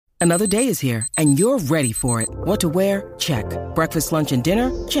Another day is here, and you're ready for it. What to wear? Check. Breakfast, lunch, and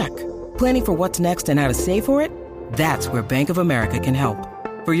dinner? Check. Planning for what's next and how to save for it? That's where Bank of America can help.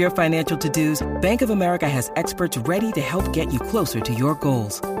 For your financial to-dos, Bank of America has experts ready to help get you closer to your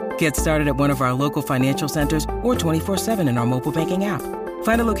goals. Get started at one of our local financial centers or 24/7 in our mobile banking app.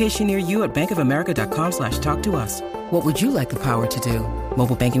 Find a location near you at bankofamerica.com/talktous. What would you like the power to do?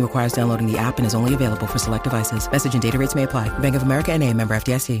 Mobile banking requires downloading the app and is only available for select devices. Message and data rates may apply. Bank of America N.A., member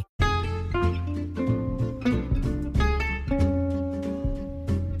FDIC.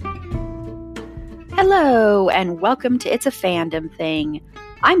 Hello, and welcome to It's a Fandom Thing.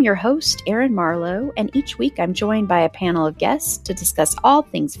 I'm your host, Erin Marlowe, and each week I'm joined by a panel of guests to discuss all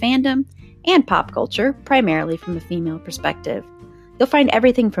things fandom and pop culture, primarily from a female perspective. You'll find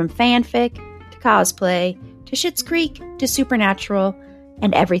everything from fanfic to cosplay to Schitt's Creek to Supernatural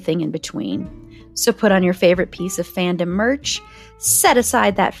and everything in between. So put on your favorite piece of fandom merch, set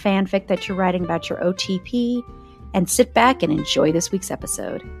aside that fanfic that you're writing about your OTP, and sit back and enjoy this week's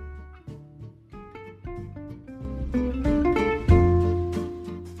episode.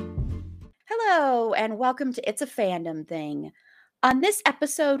 Hello, and welcome to It's a Fandom Thing. On this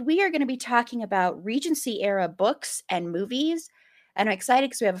episode, we are going to be talking about Regency Era books and movies. And I'm excited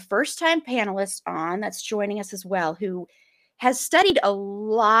because we have a first-time panelist on that's joining us as well, who has studied a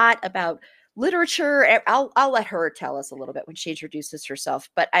lot about literature. I'll let her tell us a little bit when she introduces herself,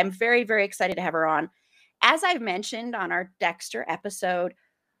 but I'm very, very excited to have her on. As I've mentioned on our Dexter episode,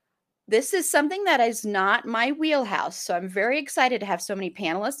 this is something that is not my wheelhouse, so I'm very excited to have so many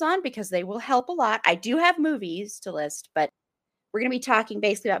panelists on because they will help a lot. I do have movies to list, but we're going to be talking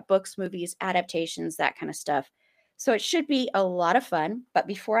basically about books, movies, adaptations, that kind of stuff. So it should be a lot of fun. But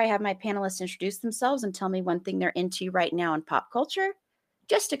before I have my panelists introduce themselves and tell me one thing they're into right now in pop culture,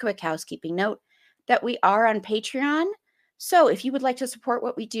 just a quick housekeeping note that we are on Patreon. So if you would like to support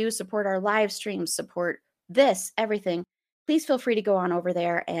what we do, support our live streams, support this, everything, please feel free to go on over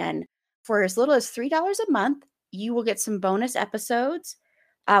there. And for as little as $3 a month, you will get some bonus episodes.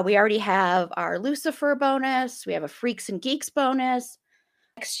 We already have our Lucifer bonus. We have a Freaks and Geeks bonus.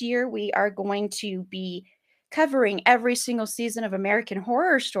 Next year, we are going to be covering every single season of American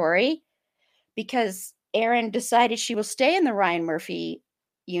Horror Story because Erin decided she will stay in the Ryan Murphy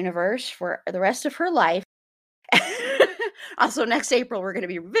universe for the rest of her life. Also, next April, we're going to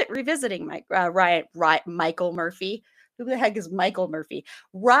be revisiting Michael Murphy. Who the heck is Michael Murphy?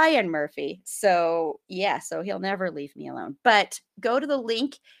 Ryan Murphy. So he'll never leave me alone. But go to the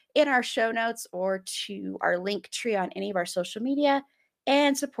link in our show notes or to our link tree on any of our social media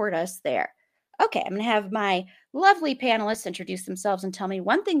and support us there. Okay, I'm going to have my lovely panelists introduce themselves and tell me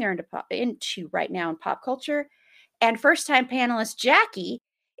one thing they're into right now in pop culture. And first-time panelist Jackie,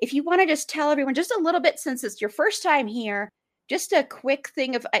 if you want to just tell everyone just a little bit, since it's your first time here, just a quick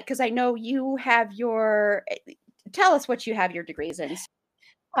thing of, because I know you have tell us what you have your degrees in.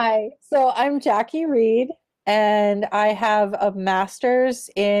 Hi, so I'm Jackie Reed, and I have a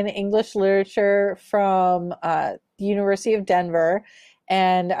master's in English literature from the University of Denver,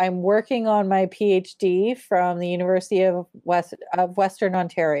 and I'm working on my PhD from the University of Western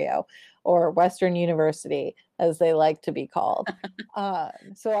Ontario, or Western University, as they like to be called.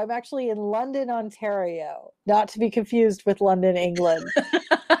 So I'm actually in London, Ontario, not to be confused with London, England,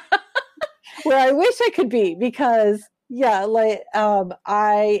 where I wish I could be, because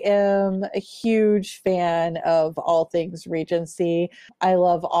I am a huge fan of all things Regency. I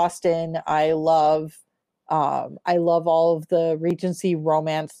love Austen. I love all of the Regency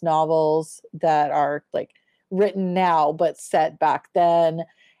romance novels that are like written now but set back then,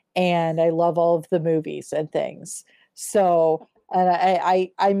 and I love all of the movies and things. So, and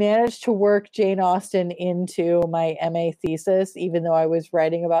I managed to work Jane Austen into my MA thesis, even though I was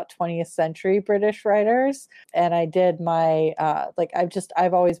writing about 20th century British writers. And I did my,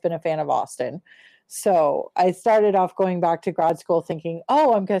 I've always been a fan of Austen. So I started off going back to grad school thinking,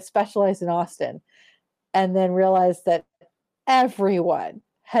 oh, I'm going to specialize in Austen. And then realized that everyone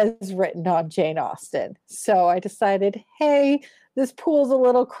has written on Jane Austen. So I decided, hey, this pool's a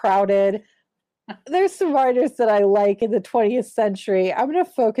little crowded. There's some writers that I like in the 20th century. I'm going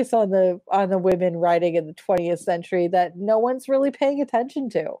to focus on the women writing in the 20th century that no one's really paying attention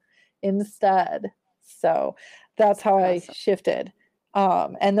to instead. So that's how I shifted.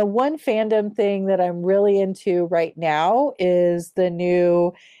 And the one fandom thing that I'm really into right now is the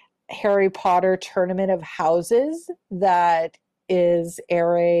new Harry Potter Tournament of Houses that is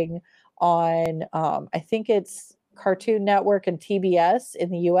airing on, I think it's Cartoon Network and TBS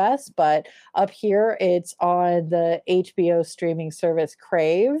in the US, but up here it's on the HBO streaming service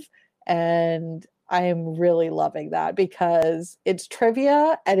Crave. And I am really loving that because it's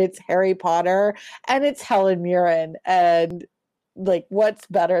trivia and it's Harry Potter and it's Helen Mirren. And like, what's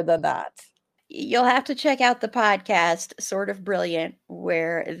better than that? You'll have to check out the podcast, Sort of Brilliant,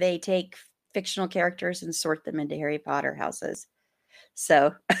 where they take fictional characters and sort them into Harry Potter houses.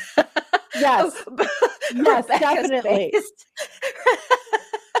 So, yes, yes, Rebecca's definitely.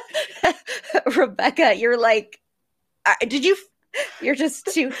 Rebecca, you're like, you're just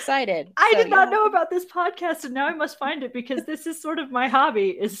too excited. I did not know about this podcast, and now I must find it because this is sort of my hobby,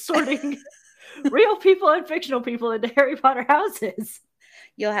 is sorting real people and fictional people into Harry Potter houses.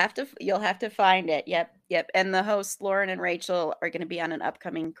 You'll have to find it. Yep. And the hosts, Lauren and Rachel, are going to be on an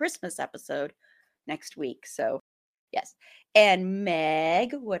upcoming Christmas episode next week. So, yes. And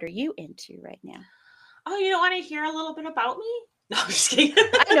Meg, what are you into right now? Oh, you don't want to hear a little bit about me? No, I'm just kidding.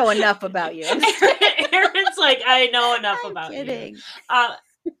 I know enough about you. Aaron's like, I know enough about kidding.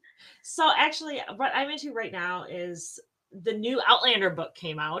 you. So actually, what I'm into right now is the new Outlander book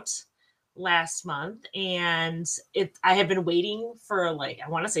came out last month, and I have been waiting for like, I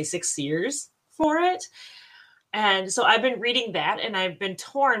want to say 6 years for it. And so I've been reading that, and I've been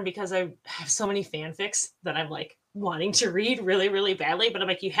torn because I have so many fanfics that I'm like wanting to read really, really badly. But I'm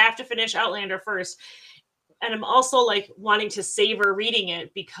like, you have to finish Outlander first. And I'm also like wanting to savor reading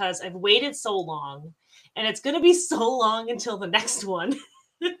it because I've waited so long, and it's going to be so long until the next one.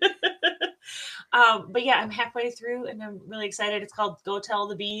 But yeah, I'm halfway through and I'm really excited. It's called Go Tell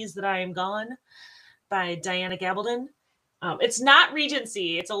the Bees That I Am Gone by Diana Gabaldon. It's not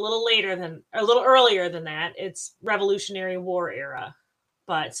Regency. It's a little earlier than that. It's Revolutionary War era,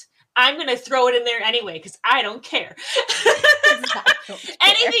 but I'm going to throw it in there anyway, because I don't care.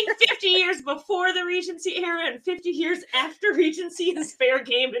 Anything 50 years before the Regency era and 50 years after Regency is fair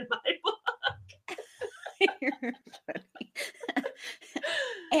game in my book. You're funny.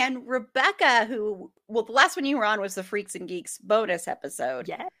 And Rebecca, the last one you were on was the Freaks and Geeks bonus episode.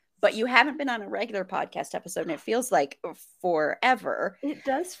 Yes. But you haven't been on a regular podcast episode, and it feels like forever. It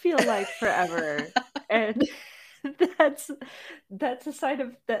does feel like forever. And that's a sign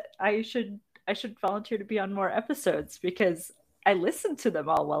of that I should volunteer to be on more episodes, because I listen to them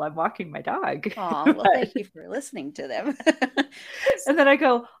all while I'm walking my dog. Oh, well, thank you for listening to them. And then I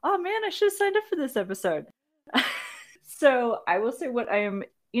go, oh man, I should have signed up for this episode. So I will say what I am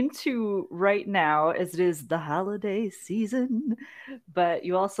into right now, as it is the holiday season, but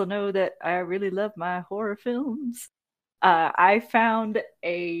you also know that I really love my horror films. I found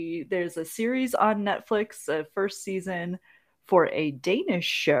there's a series on Netflix, a first season for a Danish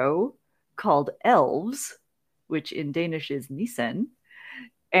show called Elves, which in Danish is Nissen.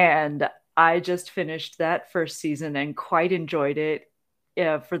 And I just finished that first season and quite enjoyed it.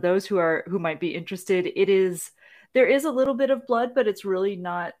 For those who might be interested, there is a little bit of blood, but it's really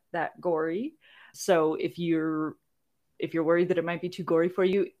not that gory. So if you're worried that it might be too gory for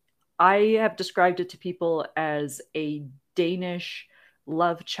you, I have described it to people as a Danish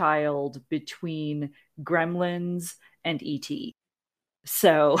love child between Gremlins and E.T.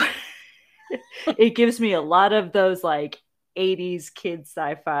 So it gives me a lot of those like 80s kid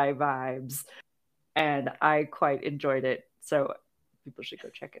sci-fi vibes, and I quite enjoyed it. So people should go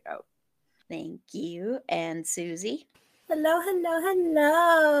check it out. Thank you. And Susie? Hello.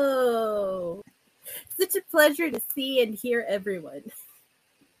 Such a pleasure to see and hear everyone.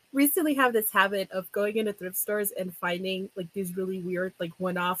 Recently have this habit of going into thrift stores and finding like these really weird like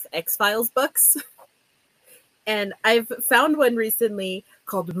one-off X-Files books. And I've found one recently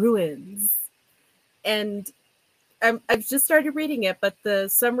called Ruins. And I've just started reading it, but the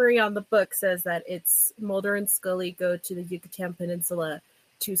summary on the book says that it's Mulder and Scully go to the Yucatan Peninsula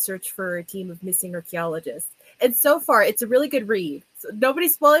to search for a team of missing archaeologists. And so far, it's a really good read. So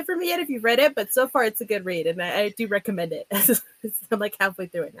nobody's spoiled it for me yet if you've read it, but so far it's a good read, and I do recommend it. I'm like halfway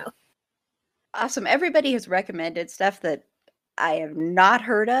through it now. Awesome. Everybody has recommended stuff that I have not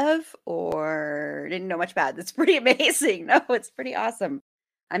heard of or didn't know much about. It's pretty amazing. No, it's pretty awesome.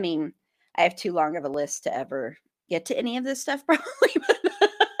 I mean, I have too long of a list to ever get to any of this stuff, probably.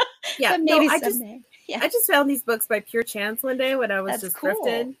 Yeah, but maybe no, someday. I just found these books by pure chance one day when I was just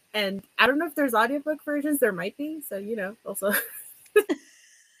thrifting, and I don't know if there's audiobook versions. There might be, so also.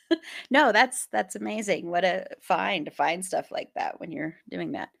 No, that's amazing. What a find to find stuff like that when you're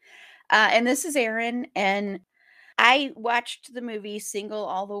doing that. And this is Erin, and I watched the movie Single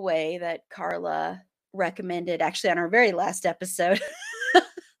All the Way that Carla recommended actually on our very last episode.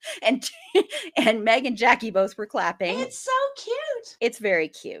 and Meg and Jackie both were clapping. It's so cute. It's very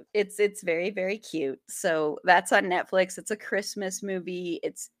cute. It's very, very cute. So that's on Netflix. It's a Christmas movie.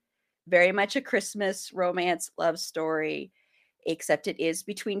 It's very much a Christmas romance love story. except it is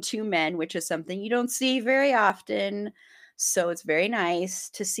between two men, which is something you don't see very often. So it's very nice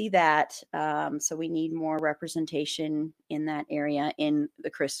to see that. So we need more representation in that area in the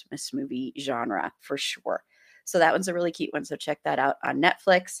Christmas movie genre for sure. So that one's a really cute one. So check that out on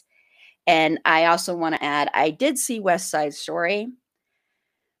Netflix. And I also want to add, I did see West Side Story.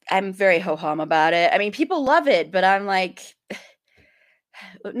 I'm very ho-hum about it. I mean, people love it, but I'm like,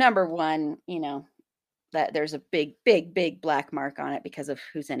 number one, that there's a big, big, big black mark on it because of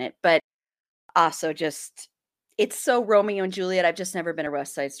who's in it. But also just, it's so Romeo and Juliet. I've just never been a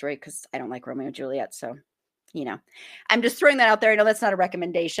West Side Story because I don't like Romeo and Juliet. So, I'm just throwing that out there. I know that's not a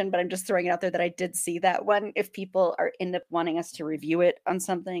recommendation, but I'm just throwing it out there that I did see that one if people end up wanting us to review it on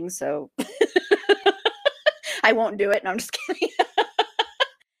something. So I won't do it. No, I'm just kidding.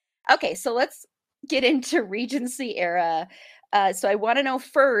 Okay, so let's get into Regency Era. So I want to know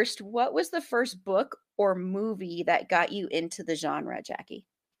first, what was the first book or movie that got you into the genre, Jackie?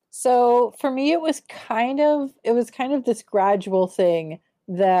 So for me, it was kind of this gradual thing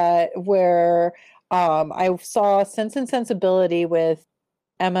where I saw Sense and Sensibility with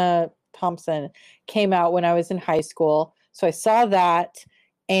Emma Thompson came out when I was in high school. So I saw that.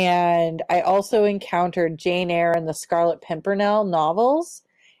 And I also encountered Jane Eyre and the Scarlet Pimpernel novels.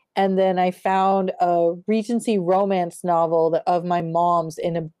 And then I found a Regency romance novel of my mom's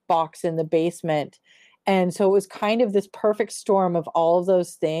in a box in the basement. And so it was kind of this perfect storm of all of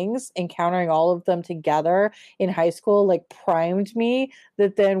those things, encountering all of them together in high school, like primed me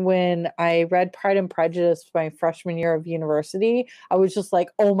that then when I read Pride and Prejudice my freshman year of university, I was just like,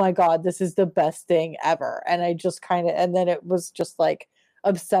 oh my God, this is the best thing ever. And I just and then it was just like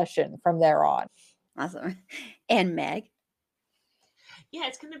obsession from there on. Awesome. And Meg? Yeah,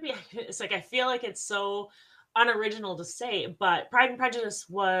 it's like, I feel like it's so unoriginal to say, but Pride and Prejudice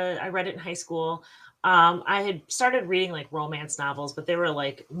I read it in high school. I had started reading like romance novels, but they were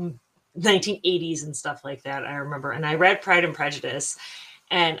like 1980s and stuff like that, I remember. And I read Pride and Prejudice,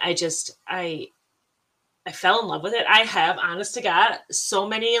 and I fell in love with it. I have, honest to God, so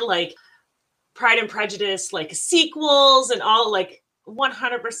many like Pride and Prejudice like sequels and all, like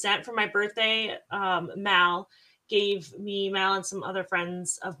 100% for my birthday. Mal and some other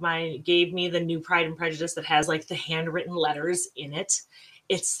friends of mine gave me the new Pride and Prejudice that has like the handwritten letters in it.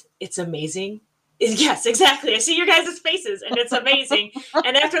 It's amazing. Yes, exactly. I see your guys' faces and it's amazing.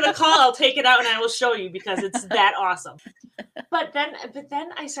 And after the call, I'll take it out and I will show you because it's that awesome. But then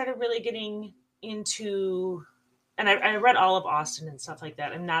I started really getting into, and I read all of Austen and stuff like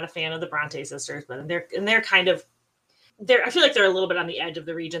that. I'm not a fan of the Bronte sisters, but they're kind of, I feel like they're a little bit on the edge of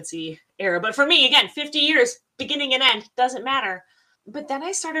the Regency era. But for me, again, 50 years, beginning and end, doesn't matter. But then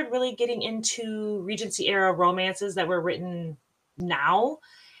I started really getting into Regency era romances that were written now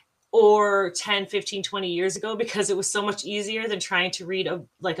or 10, 15, 20 years ago, because it was so much easier than trying to read a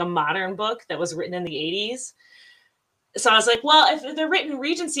modern book that was written in the 80s. So I was like, well, if they're written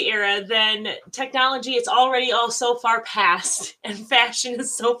Regency era, then technology, it's already all so far past, and fashion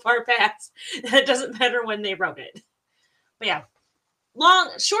is so far past that it doesn't matter when they wrote it. But yeah,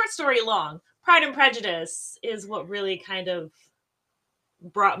 short story long, Pride and Prejudice is what really kind of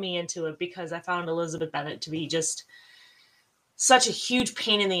brought me into it, because I found Elizabeth Bennet to be just such a huge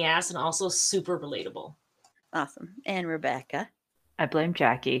pain in the ass and also super relatable. Awesome. And Rebecca? I blame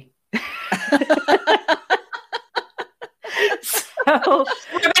Jackie. So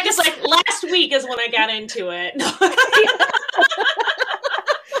Rebecca's like, last week is when I got into it.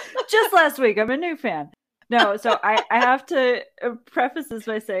 Just last week. I'm a new fan. No, so I have to preface this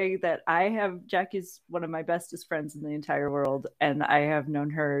by saying that Jackie's one of my bestest friends in the entire world, and I have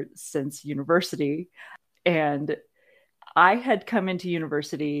known her since university. And I had come into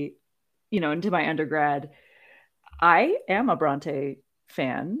university, into my undergrad. I am a Bronte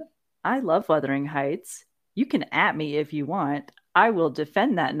fan. I love Wuthering Heights. You can at me if you want. I will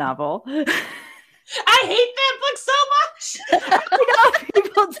defend that novel. I hate that book so much. I know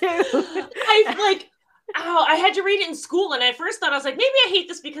people do. I had to read it in school, and I first thought, I was like, maybe I hate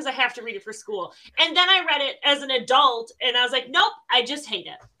this because I have to read it for school. And then I read it as an adult, and I was like, nope, I just hate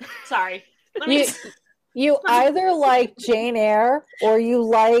it. Sorry. You either like Jane Eyre or you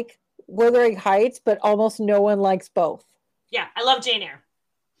like Wuthering Heights, but almost no one likes both. Yeah, I love Jane Eyre.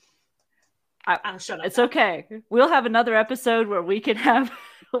 I'll shut up. It's okay. We'll have another episode where we can have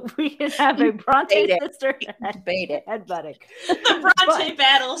a Bronte sister headbutting. The Bronte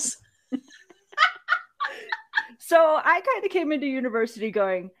battles. So I kind of came into university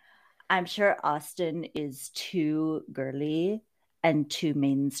going, I'm sure Austen is too girly and too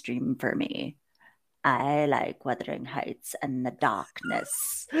mainstream for me. I like Wuthering Heights and the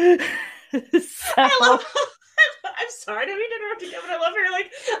darkness. I'm sorry to be interrupting you, but I love her.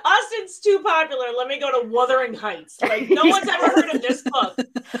 Like, Austin's too popular. Let me go to Wuthering Heights. Like, no one's ever heard of this book.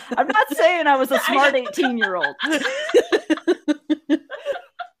 I'm not saying I was a smart 18-year-old.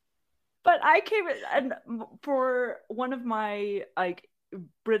 But I came and for one of my like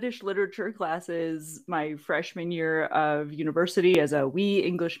British literature classes my freshman year of university as a wee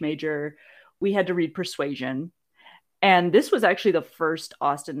English major, we had to read Persuasion. And this was actually the first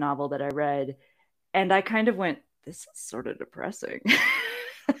Austen novel that I read. And I kind of went, this is sort of depressing.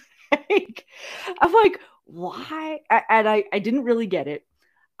 I'm like, why? And I didn't really get it.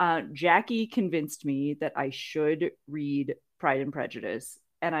 Jackie convinced me that I should read Pride and Prejudice.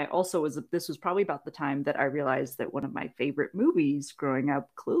 And I also this was probably about the time that I realized that one of my favorite movies growing up,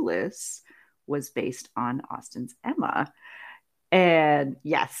 Clueless, was based on Austen's Emma. And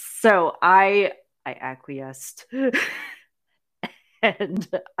yes, so I acquiesced. And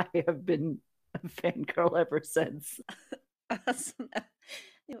I have been a fangirl ever since. Awesome.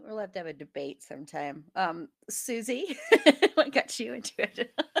 We'll have to have a debate sometime. Susie, what got you into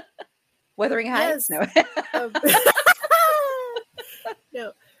it? Wuthering Heights? Yes. No.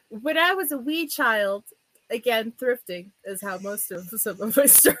 No. When I was a wee child, again, thrifting is how most of some of my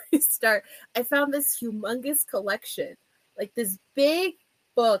stories start. I found this humongous collection, like this big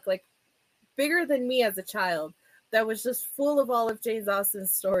book, like bigger than me as a child, that was just full of all of Jane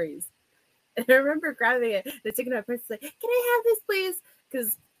Austen's stories. And I remember grabbing it and taking it to my parents, like, "Can I have this, please?"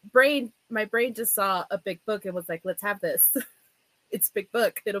 Because my brain just saw a big book and was like, "Let's have this. It's a big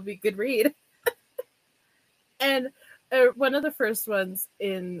book. It'll be a good read." And one of the first ones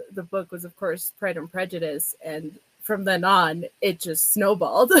in the book was, of course, Pride and Prejudice. And from then on, it just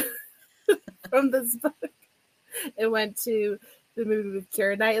snowballed from this book. It went to the movie with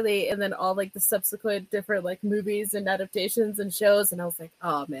Keira Knightley and then all like the subsequent different like movies and adaptations and shows. And I was like,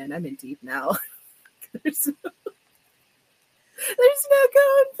 oh man, I'm in deep now. There's no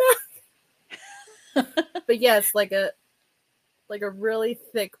going back. But yes, like a really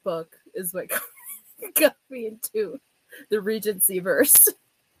thick book is what got me into the Regency verse.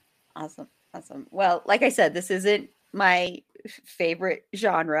 Awesome. Well, like I said, this isn't my favorite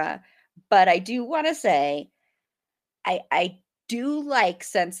genre, but I do want to say I do like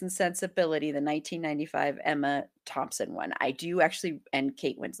Sense and Sensibility, the 1995 Emma Thompson one. I do actually, and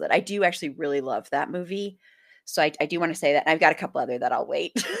Kate Winslet. I do actually really love that movie. So I do want to say that. I've got a couple other that I'll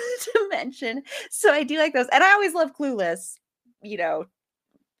wait to mention. So I do like those. And I always love Clueless,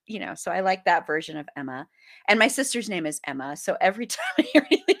 so I like that version of Emma. And my sister's name is Emma. So every time I hear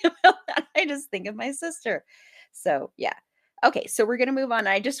anything about that, I just think of my sister. So yeah. Okay, so we're going to move on.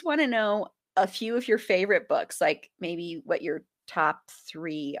 I just want to know a few of your favorite books, like maybe what your top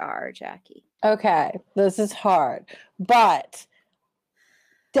 3 are, Jackie. Okay, this is hard, but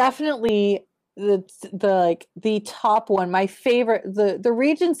definitely the top one, my favorite, the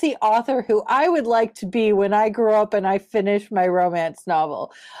Regency author who I would like to be when I grew up and I finished my romance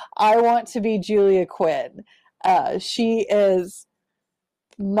novel. I want to be Julia Quinn. She is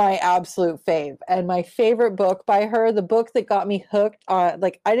my absolute fave, and my favorite book by her, the book that got me hooked on,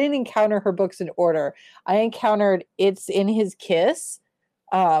 like, I didn't encounter her books in order. I encountered It's in His Kiss,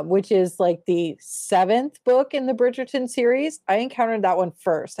 which is like the 7th book in the Bridgerton series. I encountered that one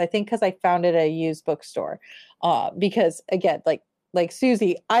first, I think, because I found it at a used bookstore. Because again, like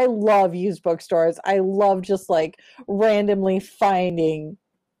Susie, I love used bookstores. I love just like randomly finding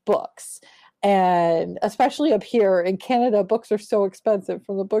books. And especially up here in Canada, books are so expensive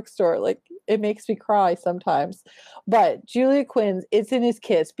from the bookstore. Like, it makes me cry sometimes. But Julia Quinn's It's in His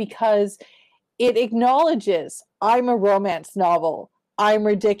Kiss, because it acknowledges I'm a romance novel. I'm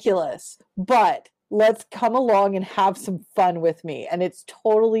ridiculous, but let's come along and have some fun with me. And it's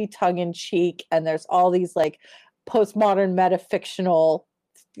totally tongue in cheek. And there's all these like postmodern metafictional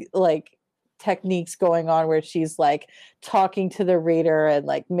like techniques going on where she's like talking to the reader and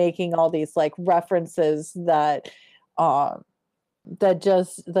like making all these like references that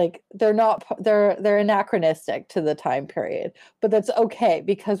just like they're anachronistic to the time period, but that's okay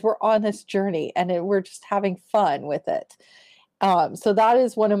because we're on this journey and we're just having fun with it. So that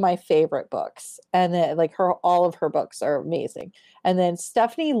is one of my favorite books, and then like all of her books are amazing. And then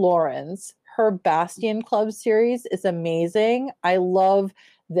Stephanie Lawrence, her Bastion Club series is amazing. I love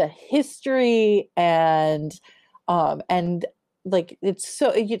the history and like it's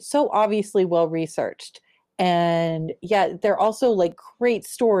so obviously well researched. And yeah, they're also like great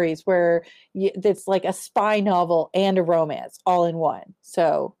stories where it's like a spy novel and a romance all in one.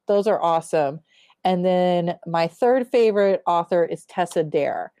 So those are awesome. And then my third favorite author is Tessa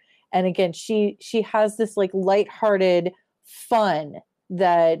Dare. And again, she has this like lighthearted fun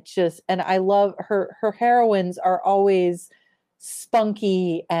that just, and I love her heroines are always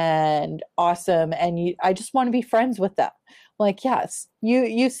spunky and awesome, and I just want to be friends with them. Like, yes,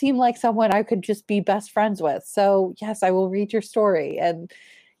 you seem like someone I could just be best friends with. So yes, I will read your story and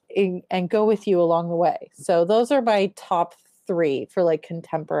go with you along the way. So those are my top 3 for like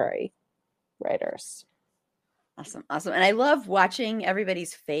contemporary writers. Awesome. And I love watching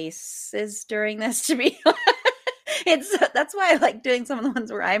everybody's faces during this. To be that's why I like doing some of the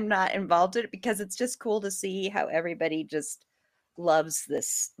ones where I'm not involved in it, because it's just cool to see how everybody just loves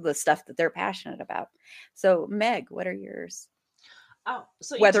the stuff that they're passionate about. So Meg, what are yours? Oh,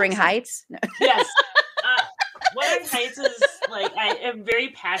 so Wuthering Heights? No. Yes. Wuthering Heights is like, I am very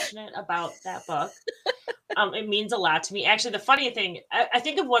passionate about that book. It means a lot to me. Actually, the funny thing, I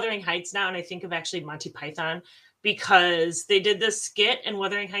think of Wuthering Heights now, and I think of actually Monty Python, because they did this skit and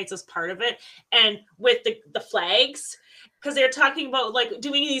Wuthering Heights is part of it. And with the flags, because they're talking about like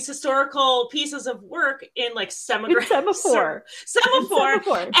doing these historical pieces of work in like semaphore. And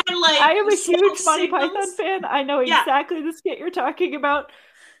like, I am a huge Monty Python fan. I know exactly the skit you're talking about.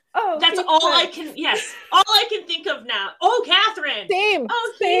 Oh, that's all I can think of now. Oh, Catherine.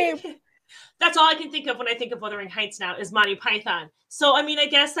 Same. That's all I can think of when I think of Wuthering Heights now is Monty Python. So, I mean, I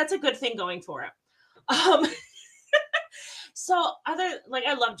guess that's a good thing going for it. So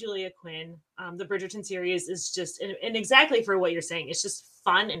I love Julia Quinn. The Bridgerton series is just, and exactly for what you're saying, it's just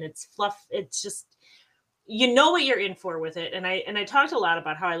fun and it's fluff. It's just, you know what you're in for with it. And I talked a lot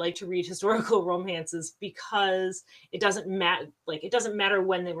about how I like to read historical romances because it doesn't matter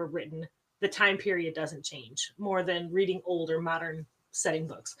when they were written. The time period doesn't change more than reading old or modern setting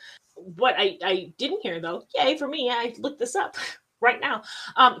books. What I didn't hear though, yay for me, I looked this up right now.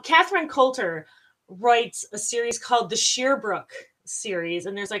 Catherine Coulter writes a series called the Sheerbrook series,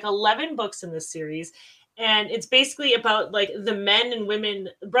 and there's like 11 books in this series, and it's basically about like the men and women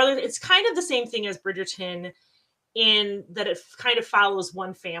brothers. It's kind of the same thing as Bridgerton in that it kind of follows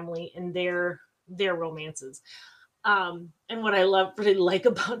one family and their romances. And what I really like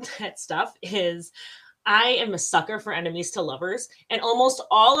about that stuff is I am a sucker for enemies to lovers, and almost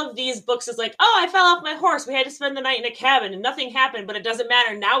all of these books is like, oh, I fell off my horse, we had to spend the night in a cabin and nothing happened, but it doesn't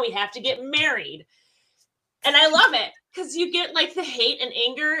matter, now we have to get married. And I love it because you get like the hate and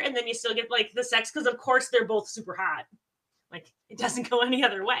anger, and then you still get like the sex, because of course they're both super hot. Like, it doesn't go any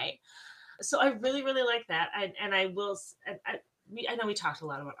other way. So I really, really like that. I know we talked a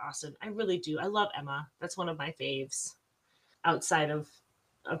lot about Austen. I really do. I love Emma. That's one of my faves outside of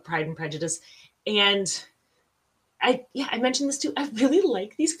Pride and Prejudice. And I mentioned this too. I really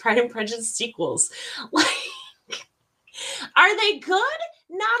like these Pride and Prejudice sequels. Like, are they good?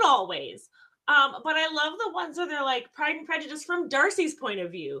 Not always. But I love the ones where they're like Pride and Prejudice from Darcy's point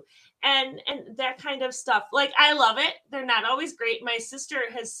of view and that kind of stuff. Like, I love it. They're not always great. My sister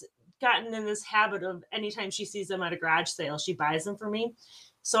has gotten in this habit of anytime she sees them at a garage sale, she buys them for me.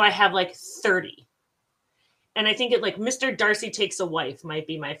 So I have like 30. And I think it like Mr. Darcy Takes a Wife might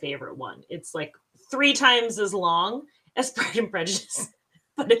be my favorite one. It's like 3 times as long as Pride and Prejudice,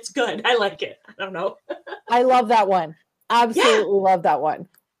 but it's good. I like it. I don't know. I love that one. Absolutely love that one.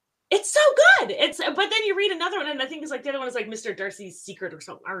 It's so good. But then you read another one, and I think it's like the other one is like Mr. Darcy's Secret or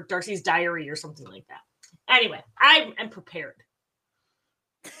something, or Darcy's Diary or something like that. Anyway, I am prepared.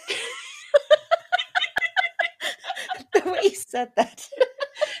 The way you said that.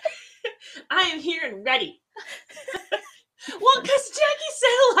 I am here and ready. Well, because Jackie said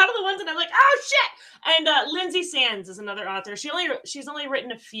a lot of the ones, and I'm like, oh shit. And Lindsay Sands is another author. She's only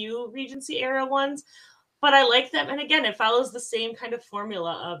written a few Regency era ones, but I like them. And again, it follows the same kind of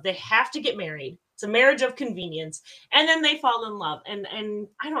formula of they have to get married. It's a marriage of convenience, and then they fall in love. And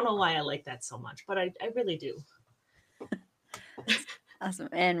I don't know why I like that so much, but I really do. Awesome.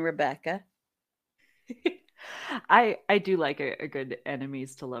 And Rebecca? I do like a good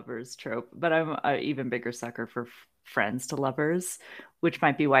enemies to lovers trope, but I'm an even bigger sucker for friends to lovers, which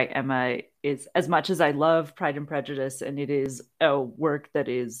might be why Emma is, as much as I love Pride and Prejudice, and it is a work that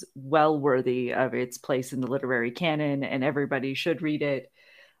is well worthy of its place in the literary canon and everybody should read it,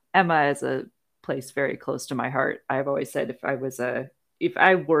 Emma is a place very close to my heart. I've always said if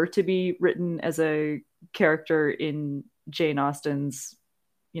I were to be written as a character in Jane Austen's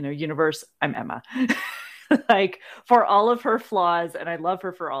universe, I'm Emma. Like, for all of her flaws, and I love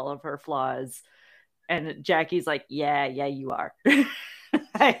her for all of her flaws. And Jackie's like, yeah, you are.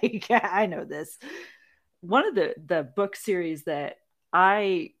 I know this. One of the book series that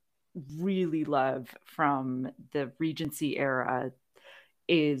I really love from the Regency era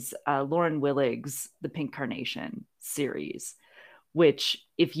is Lauren Willig's The Pink Carnation series, which,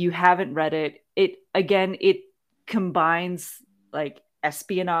 if you haven't read it, it combines like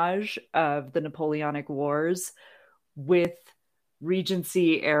espionage of the Napoleonic Wars with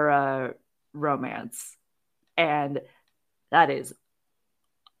Regency era romance. And that is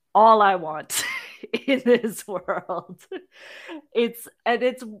all I want in this world. It's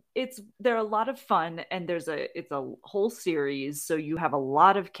they're a lot of fun, and it's a whole series, so you have a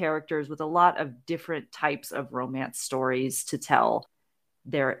lot of characters with a lot of different types of romance stories to tell.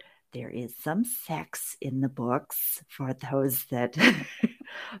 There is some sex in the books for those that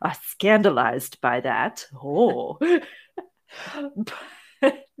are scandalized by that. Oh.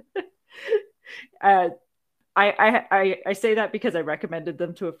 I say that because I recommended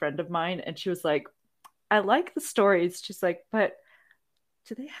them to a friend of mine, and she was like, I like the stories. She's like, but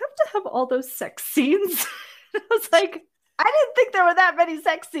do they have to have all those sex scenes? I was like, I didn't think there were that many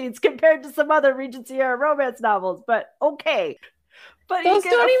sex scenes compared to some other Regency era romance novels, but okay. But those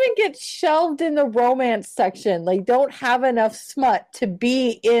don't even get shelved in the romance section. Like, don't have enough smut to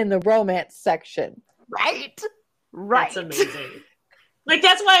be in the romance section. Right. That's amazing. Like,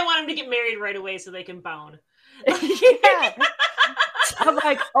 that's why I want them to get married right away so they can bone. Yeah. I'm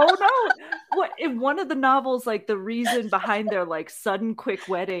like, oh no. What in one of the novels, like the reason behind their like sudden quick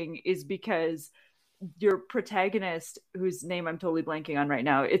wedding is because your protagonist, whose name I'm totally blanking on right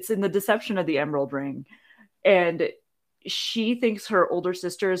now, it's in The Deception of the Emerald Ring, and she thinks her older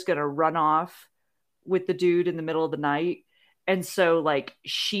sister is gonna run off with the dude in the middle of the night, and so like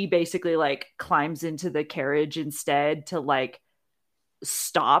she basically like climbs into the carriage instead to like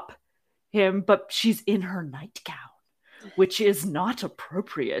stop him, but she's in her nightgown, which is not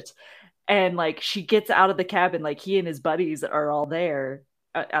appropriate. And like she gets out of the cab, and like he and his buddies are all there,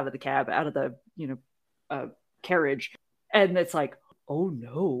 out of the cab, out of the carriage, and it's like, oh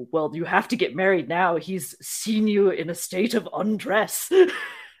no, well, you have to get married now, he's seen you in a state of undress.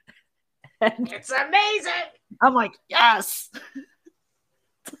 And it's amazing. I'm like, yes.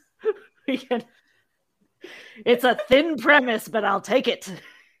 It's a thin premise, but I'll take it.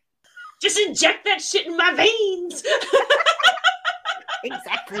 Just inject that shit in my veins.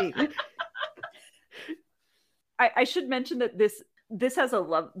 Exactly. I should mention that this has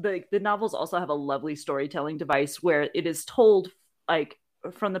the novels also have a lovely storytelling device where it is told like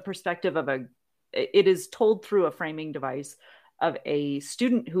from the perspective of it is told through a framing device of a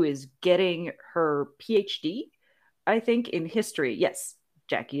student who is getting her PhD, I think, in history. Yes,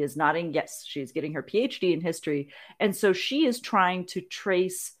 Jackie is nodding. Yes, she's getting her PhD in history. And so she is trying to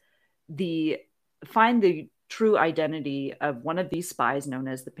find the true identity of one of these spies known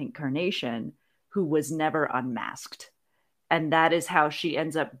as the Pink Carnation, who was never unmasked. And that is how she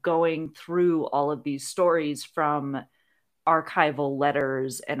ends up going through all of these stories from archival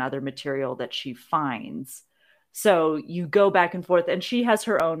letters and other material that she finds. So you go back and forth, and she has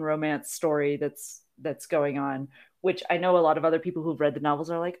her own romance story that's going on, which I know a lot of other people who've read the novels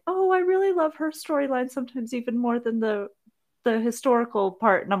are like, oh, I really love her storyline, sometimes even more than the historical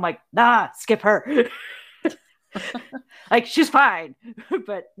part. And I'm like, nah, skip her. Like, she's fine,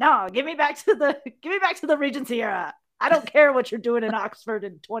 but no, give me back to the Regency era. I don't care what you're doing in Oxford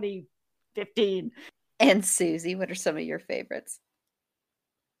in 2015. And Susie, what are some of your favorites?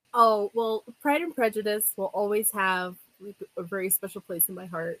 Oh, well, Pride and Prejudice will always have like a very special place in my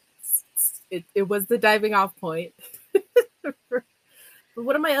heart. It was the diving off point. But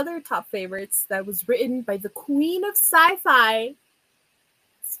one of my other top favorites that was written by the queen of sci-fi,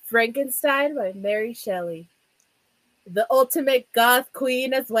 Frankenstein by Mary Shelley. The ultimate goth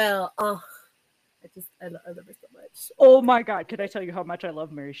queen as well. Oh, I love her so much. Oh my God. Can I tell you how much I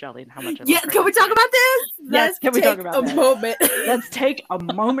love Mary Shelley and how much I love can we talk about this? Yes, can we talk about a moment? Let's take a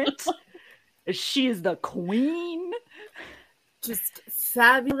moment. She is the queen. Just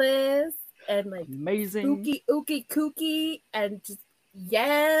fabulous and like amazing. Ookie kooky and just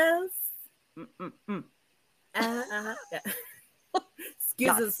yes. Yeah.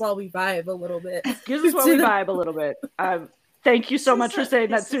 Excuse us while we vibe a little bit. Thank you so much for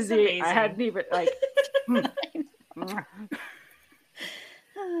saying that, Susie. I hadn't even like.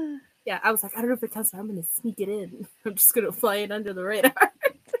 Yeah, I was like, I don't know if it counts, so I'm going to sneak it in. I'm just going to fly it under the radar.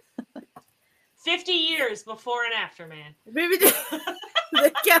 50 years before and after, man. Maybe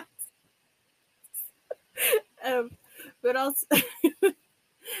that counts. But also,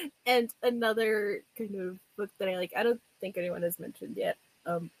 and another kind of book that I like, I don't think anyone has mentioned yet,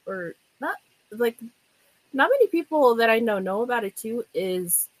 or not many people that I know about it too,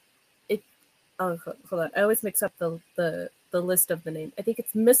 is it. Oh, hold on. I always mix up the list of the name. I think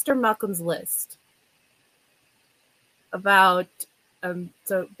it's Mr. Malcolm's List. About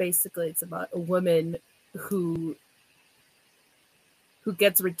so basically it's about a woman who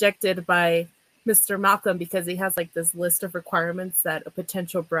gets rejected by Mr. Malcolm because he has like this list of requirements that a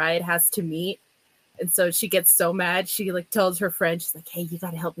potential bride has to meet. And so she gets so mad, she like tells her friend, she's like, hey, you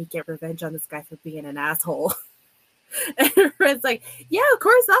gotta help me get revenge on this guy for being an asshole. And her friend's like, yeah, of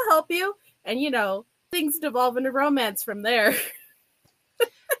course, I'll help you. And things devolve into romance from there.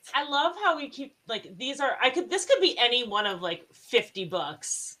 I love how we keep like this could be any one of like 50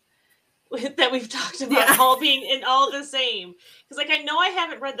 books that we've talked about all being all the same. Because like I know I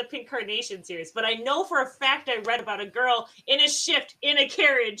haven't read the Pink Carnation series, but I know for a fact I read about a girl in a shift in a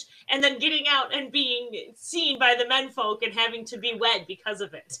carriage and then getting out and being seen by the menfolk and having to be wed because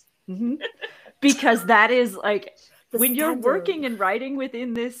of it. Mm-hmm. Because that is like when you're standard. working and writing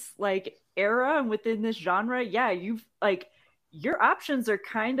within this like era and within this genre, you've like your options are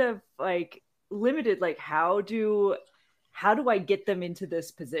kind of like limited. Like how do I get them into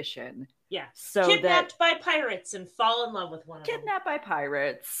this position? Yeah. So kidnapped by pirates and fall in love with one of them. Kidnapped by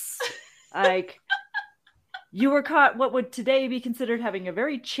pirates. Like you were caught what would today be considered having a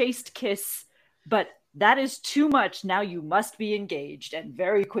very chaste kiss, but that is too much. Now you must be engaged and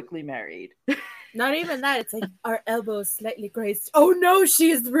very quickly married. Not even that. It's like our elbows slightly grazed. Oh no,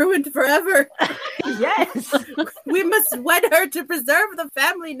 she is ruined forever. Yes. We must wed her to preserve the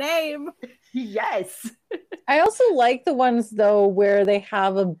family name. Yes. I also like the ones though where they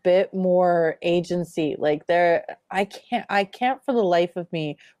have a bit more agency. Like I can't for the life of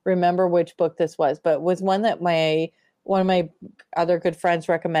me remember which book this was, but it was one that one of my other good friends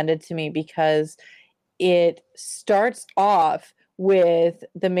recommended to me because it starts off with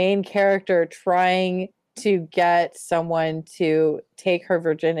the main character trying to get someone to take her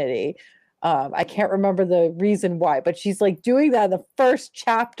virginity. I can't remember the reason why, but she's like doing that in the first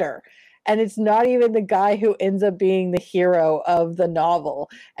chapter. And it's not even the guy who ends up being the hero of the novel.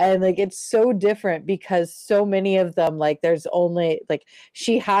 And like, it's so different because so many of them, like there's only like,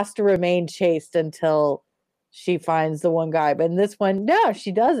 she has to remain chaste until she finds the one guy. But in this one, no,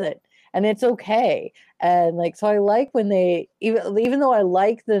 she doesn't. And it's okay. And like, so I like when they, even though I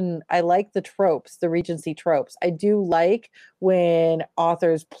like the tropes, the Regency tropes, I do like when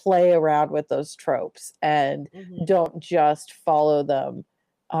authors play around with those tropes and don't just follow them.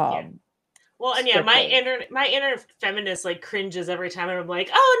 Well, and my inner feminist like cringes every time I'm like,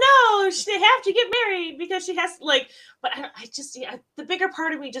 oh no, they have to get married because she has like, but I just the bigger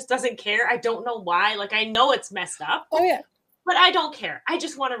part of me just doesn't care. I don't know why. Like I know it's messed up. Oh yeah. But I don't care. I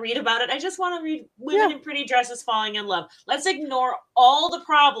just want to read about it. I just want to read women in pretty dresses falling in love. Let's ignore all the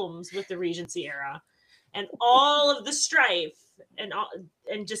problems with the Regency era and all of the strife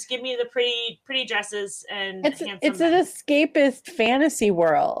and just give me the pretty dresses and it's handsome an men. escapist fantasy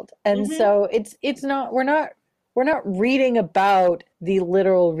world. And so it's not we're not reading about the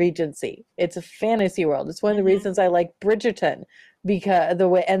literal Regency. It's a fantasy world. It's one of the reasons I like Bridgerton, because the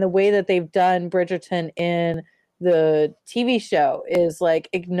way that they've done Bridgerton in the TV show is like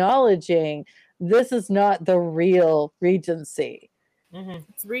acknowledging this is not the real Regency.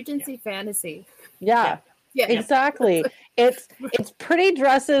 It's Regency fantasy. Yeah, exactly. It's pretty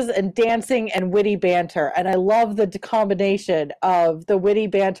dresses and dancing and witty banter, and I love the combination of the witty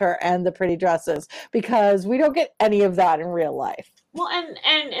banter and the pretty dresses because we don't get any of that in real life. Well,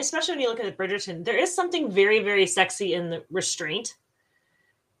 and especially when you look at Bridgerton, there is something very, very sexy in the restraint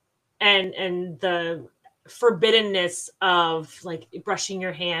and the forbiddenness of like brushing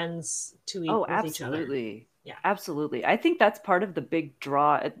your hands with each other. Yeah, absolutely. I think that's part of the big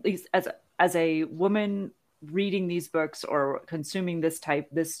draw, at least as a woman reading these books or consuming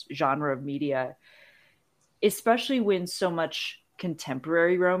this genre of media, especially when so much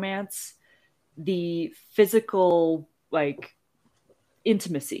contemporary romance, the physical like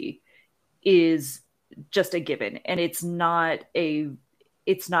intimacy is just a given, and it's not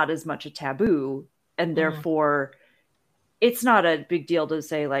as much a taboo. And therefore, it's not a big deal to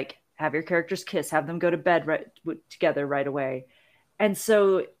say, like, have your characters kiss, have them go to bed together right away. And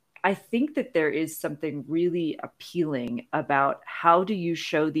so I think that there is something really appealing about how do you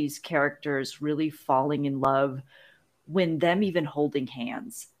show these characters really falling in love when them even holding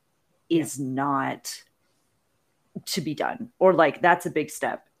hands is not to be done. Or, like, that's a big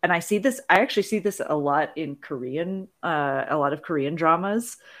step. And I actually see this a lot in Korean, a lot of Korean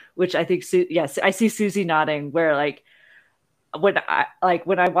dramas, which I think, I see Susie nodding, where like when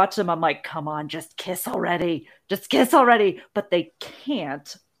I watch them, I'm like, come on, just kiss already. But they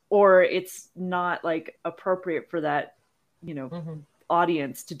can't, or it's not like appropriate for that,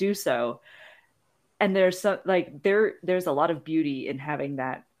 audience to do so. And there's there's a lot of beauty in having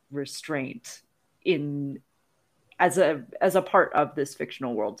that restraint as a part of this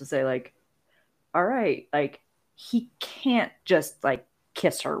fictional world, to say like, all right, like he can't just like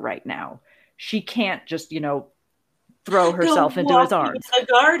kiss her right now. she can't just, throw herself Go into his walking arms. in the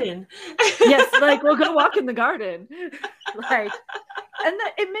garden. Yes, like, we'll go walk in the garden. Like, and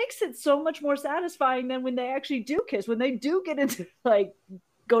it makes it so much more satisfying than when they actually do kiss, when they do get into, like,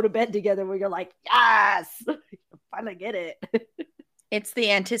 go to bed together, where you're like, yes, finally get it. It's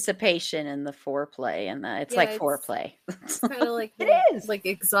the anticipation and the foreplay, and it's like foreplay. It's kind of like it is like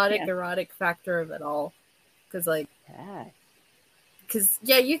exotic erotic factor of it all, because like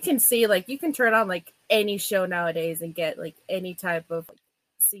you can see, like, you can turn on like any show nowadays and get like any type of like,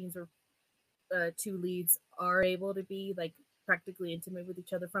 scenes where two leads are able to be like practically intimate with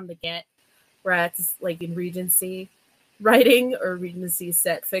each other from the get, whereas like in Regency writing or Regency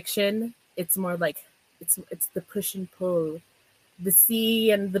set fiction, it's more like it's the push and pull, the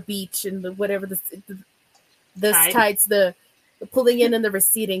sea and the beach and the whatever the tides, the pulling in and the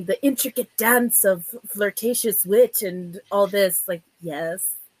receding, the intricate dance of flirtatious wit and all this. Like,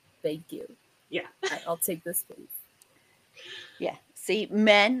 yes, thank you. Yeah, I'll take this, please. Yeah. See,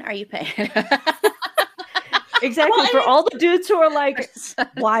 men, are you paying? Exactly. Well, for all the dudes who are like,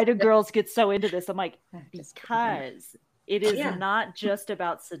 why do girls get so into this? I'm like, because it is not just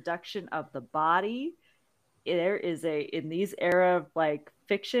about seduction of the body. There is in these era of like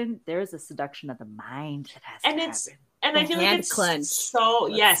fiction, there is a seduction of the mind that has to happen. And I feel like it's so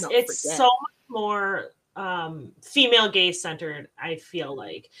it's so much more female gaze centered, I feel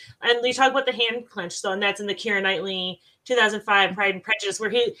like. And we talk about the hand clench, so, and that's in the Keira Knightley 2005 Pride and Prejudice, where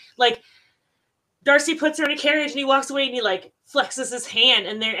he like Darcy puts her in a carriage and he walks away and he like flexes his hand,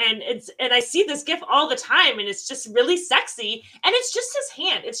 and I see this gif all the time, and it's just really sexy, and it's just his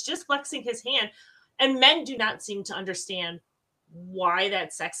hand, it's just flexing his hand, and men do not seem to understand why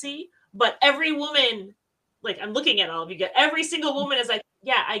that's sexy, but every woman, like, I'm looking at all of you, every single woman is like,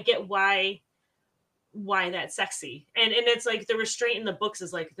 yeah, I get why that's sexy, and it's like the restraint in the books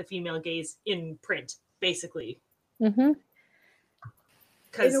is like the female gaze in print, basically. Mm-hmm.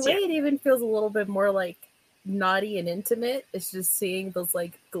 In a way, it even feels a little bit more like naughty and intimate. It's just seeing those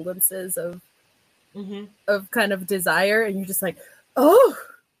like glimpses of kind of desire, and you're just like, oh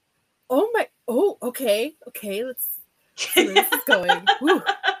my, okay, let's see where this is going.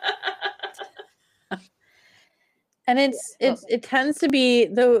 And it tends to be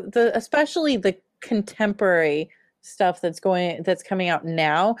the especially the contemporary stuff that's coming out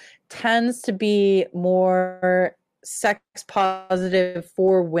now tends to be more sex positive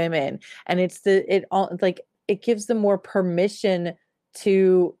for women, and it gives them more permission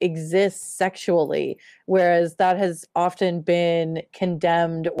to exist sexually, whereas that has often been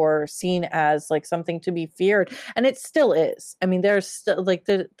condemned or seen as like something to be feared, and it still is. I mean, there's still like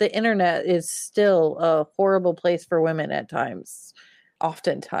the internet is still a horrible place for women at times,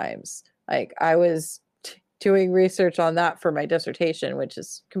 oftentimes. Like, I was doing research on that for my dissertation, which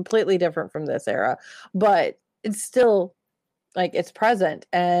is completely different from this era, but it's still like it's present.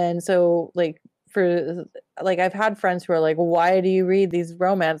 And so like for like I've had friends who are like, why do you read these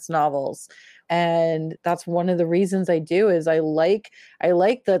romance novels? And that's one of the reasons I do, is I like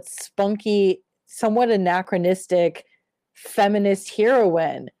that spunky, somewhat anachronistic feminist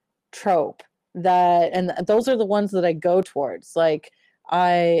heroine trope, and those are the ones that I go towards. Like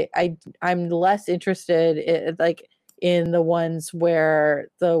I'm less interested in the ones where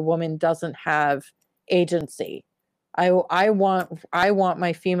the woman doesn't have agency. I want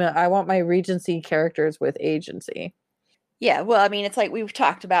my Regency characters with agency. Yeah, well, I mean, it's like we've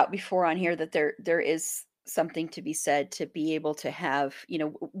talked about before on here that there is something to be said to be able to have,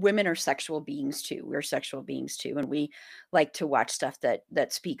 women are sexual beings too. We're sexual beings too, and we like to watch stuff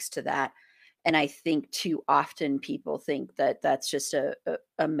that speaks to that. And I think too often people think that that's just a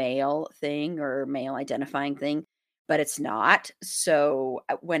male thing or male identifying thing, but it's not. So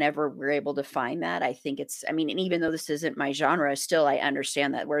whenever we're able to find that, I think and even though this isn't my genre, still I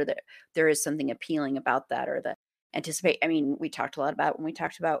understand that where there is something appealing about that, or the anticipate. I mean, we talked a lot about when we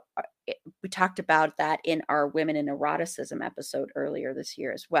talked about that in our Women in Eroticism episode earlier this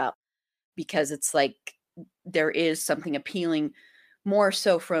year as well, because it's like there is something appealing more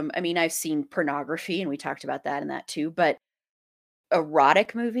so from, I've seen pornography and we talked about that and that too, but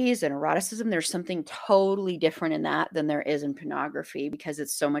erotic movies and eroticism, there's something totally different in that than there is in pornography, because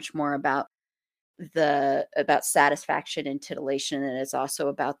it's so much more about satisfaction and titillation, and it's also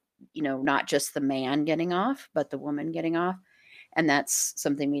about, not just the man getting off, but the woman getting off. And that's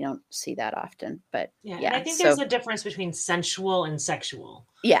something we don't see that often. But yeah. And I think there's a difference between sensual and sexual.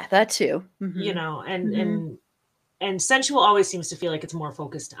 Yeah, that too. Mm-hmm. And sensual always seems to feel like it's more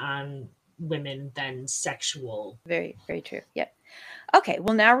focused on women than sexual. Very, very true. Yep. Okay,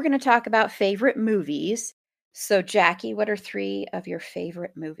 well, now we're going to talk about favorite movies. So, Jackie, what are 3 of your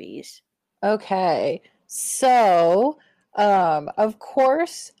favorite movies? Okay. So, of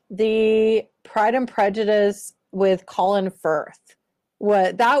course, the Pride and Prejudice with Colin Firth.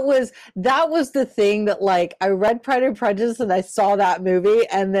 That was the thing that, like, I read Pride and Prejudice and I saw that movie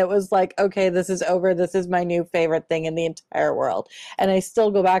and it was like, okay, this is over. This is my new favorite thing in the entire world. And I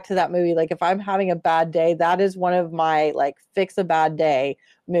still go back to that movie. Like, if I'm having a bad day, that is one of my, like, fix a bad day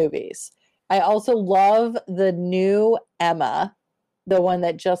movies. I also love the new Emma, the one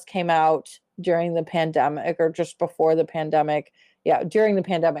that just came out during the pandemic or just before the pandemic. Yeah, during the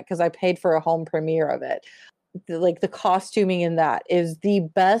pandemic, because I paid for a home premiere of it. The costuming in that is the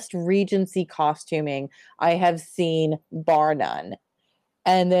best Regency costuming I have seen, bar none.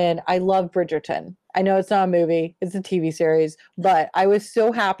 And then I love Bridgerton. I know it's not a movie, it's a TV series, but I was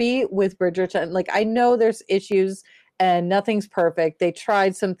so happy with Bridgerton. Like, I know there's issues and nothing's perfect. They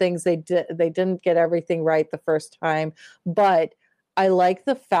tried some things, they didn't get everything right the first time, but I like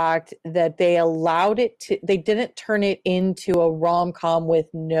the fact that they allowed it to, they didn't turn it into a rom-com with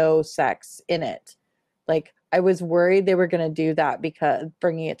no sex in it. Like, I was worried they were going to do that because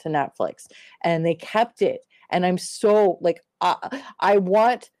bringing it to Netflix, and they kept it. And I'm so, like, I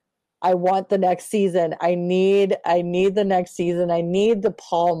want the next season. I need the next season. I need the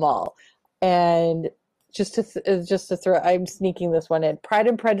Pall Mall. And just to throw, I'm sneaking this one in. Pride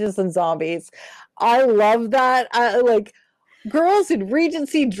and Prejudice and Zombies. I love that. Like, girls in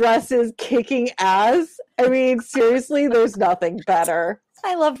Regency dresses kicking ass. I mean, seriously, there's nothing better.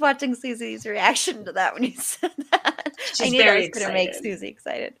 I loved watching Susie's reaction to that when you said that. She's I knew that very was going to make Susie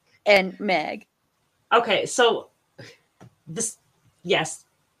excited. And Meg. Okay, so this, yes,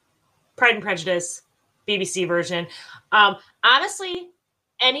 Pride and Prejudice, BBC version. Honestly,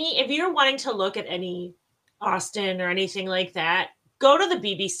 if you're wanting to look at any Austen or anything like that, go to the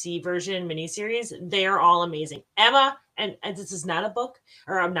BBC version miniseries. They are all amazing. Emma, and this is not a book,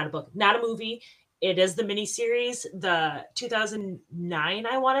 or not a movie. It is the miniseries, the 2009,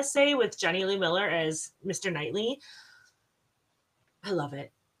 I want to say, with Johnny Lee Miller as Mr. Knightley. I love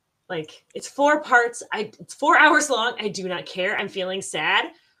it. Like, it's 4 parts. It's 4 hours long. I do not care. I'm feeling sad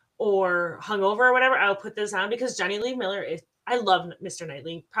or hungover or whatever. I'll put this on because Johnny Lee Miller I love Mr.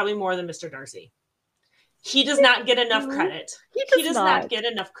 Knightley probably more than Mr. Darcy. He does not get enough credit. He does not get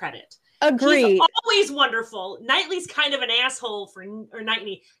enough credit. Agreed. He's always wonderful. Knightley's kind of an asshole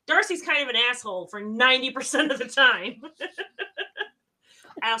Darcy's kind of an asshole for 90% of the time.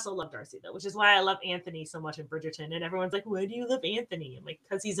 I also love Darcy, though, which is why I love Anthony so much in Bridgerton. And everyone's like, why do you love Anthony? I'm like,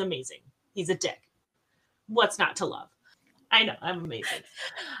 because he's amazing. He's a dick. What's not to love? I know, I'm amazing.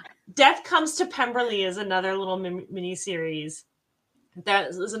 Death Comes to Pemberley is another little mini series. That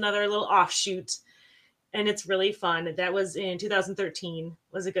is another little offshoot. And it's really fun. That was in 2013,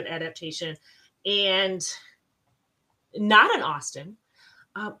 was a good adaptation. And not an Austen.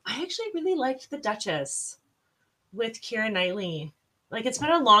 I actually really liked The Duchess with Keira Knightley. Like, it's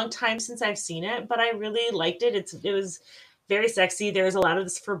been a long time since I've seen it, but I really liked it. It was very sexy. There was a lot of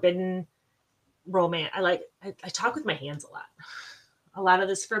this forbidden romance. I talk with my hands a lot. A lot of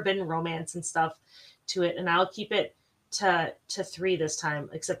this forbidden romance and stuff to it. And I'll keep it to 3 this time,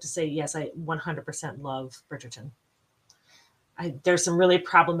 except to say, yes, I 100% love Bridgerton. There's some really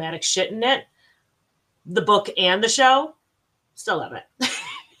problematic shit in it. The book and the show, still love it.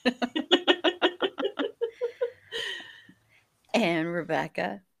 And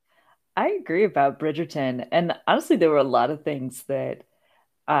Rebecca. I agree about Bridgerton. And honestly, there were a lot of things that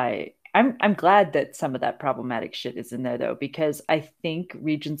I'm glad that some of that problematic shit is in there, though, because I think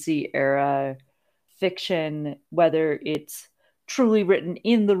Regency era fiction, whether it's truly written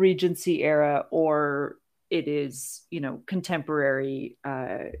in the Regency era or it is, contemporary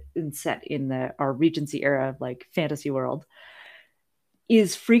and set in our Regency era, like fantasy world,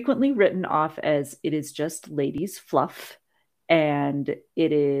 is frequently written off as it is just ladies' fluff and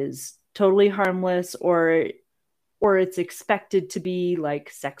it is totally harmless, or it's expected to be like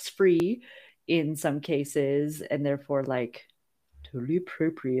sex-free in some cases and therefore like totally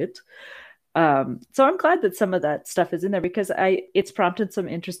appropriate. So I'm glad that some of that stuff is in there because it's prompted some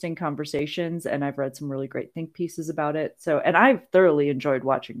interesting conversations and I've read some really great think pieces about it. So, and I've thoroughly enjoyed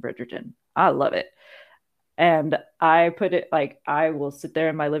watching Bridgerton. I love it. And I put it like, I will sit there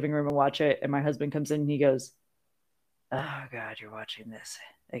in my living room and watch it. And my husband comes in and he goes, "Oh God, you're watching this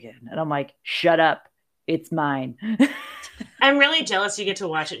again." And I'm like, "Shut up. It's mine." I'm really jealous you get to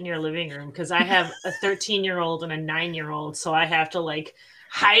watch it in your living room because I have a 13-year-old and a 9-year-old. So I have to like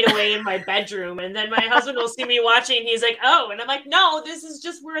hide away in my bedroom. And then my husband will see me watching and he's like, "Oh," and I'm like, "No, this is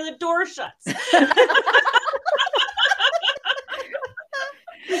just where the door shuts." I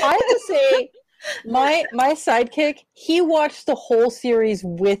have to say, My sidekick, he watched the whole series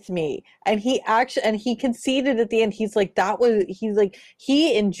with me, and he conceded at the end. He's like,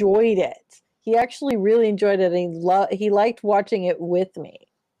 he enjoyed it. He actually really enjoyed it, and he liked watching it with me.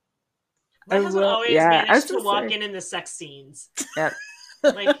 My husband always managed to walk in the sex scenes. Yeah.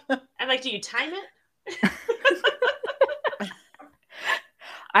 I'm like, do you time it?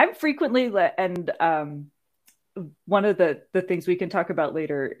 I'm frequently, and one of the things we can talk about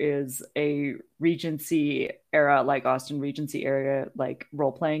later is a Regency era, like Austin Regency era, like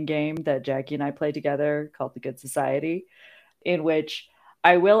role-playing game that Jackie and I play together called The Good Society, in which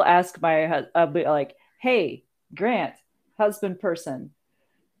I will ask my like, hey, Grant, husband person,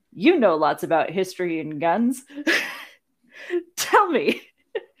 you know lots about history and guns. Tell me,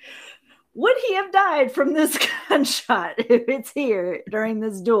 would he have died from this gunshot if it's here during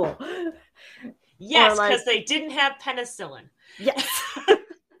this duel? Yes, because they didn't have penicillin. Yes.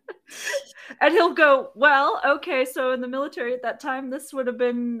 And he'll go, well, okay, so in the military at that time, this would have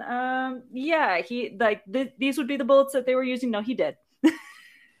been, these would be the bullets that they were using. No, he did.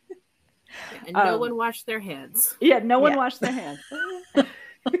 And no one washed their hands. Yeah, no one washed their hands.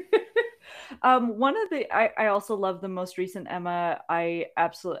 I also love the most recent Emma. I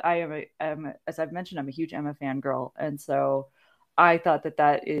am, as I've mentioned, I'm a huge Emma fangirl, and so I thought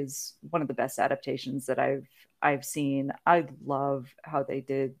that is one of the best adaptations that I've seen. I love how they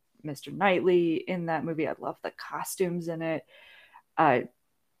did Mr. Knightley in that movie. I love the costumes in it, and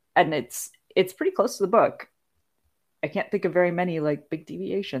it's pretty close to the book. I can't think of very many like big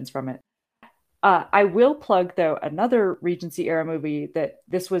deviations from it. I will plug though another Regency era movie that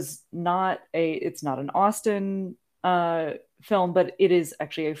this was it's not an Austin film, but it is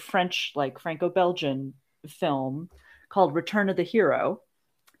actually a French, like Franco-Belgian film called Return of the Hero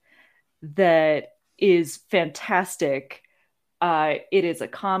that is fantastic. It is a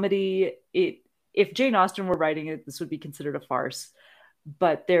comedy. If Jane Austen were writing it, this would be considered a farce,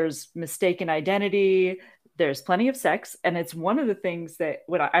 but there's mistaken identity. There's plenty of sex. And it's one of the things that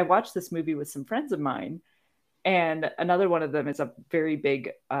when I watched this movie with some friends of mine, and another one of them is a very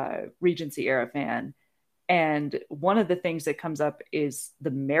big Regency era fan. And one of the things that comes up is the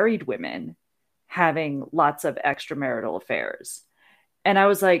married women having lots of extramarital affairs. And I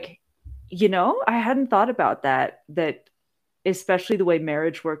was like, I hadn't thought about that especially the way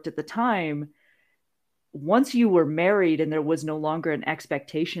marriage worked at the time, once you were married and there was no longer an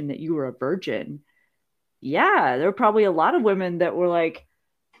expectation that you were a virgin, there were probably a lot of women that were like,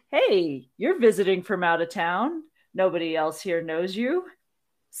 hey, you're visiting from out of town. Nobody else here knows you.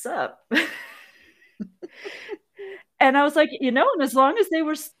 Sup? And I was like, and as long as they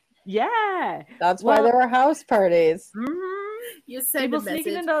were, that's why there were house parties. Mm-hmm. You send people a message.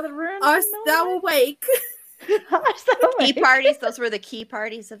 Sneaking into other rooms. Are thou awake? Key parties. Those were the key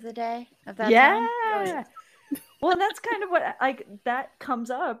parties of the day of that time. Oh, yeah. Well, that's kind of what that comes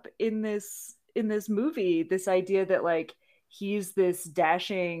up in this movie. This idea that like he's this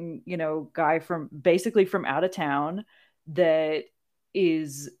dashing, guy from out of town that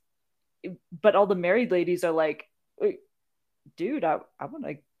is, but all the married ladies are like, dude, I want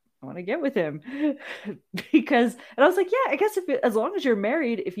to get with him because, and I was like, I guess as long as you're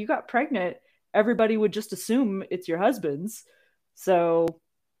married, if you got pregnant, everybody would just assume it's your husband's. So,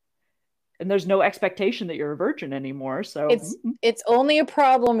 and there's no expectation that you're a virgin anymore. So it's only a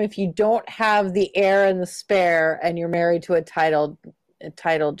problem if you don't have the heir and the spare and you're married to a titled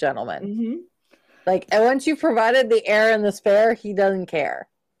gentleman. Mm-hmm. Like, and once you've provided the heir and the spare, he doesn't care.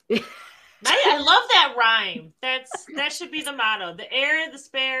 I love that rhyme. That should be the motto. The heir, the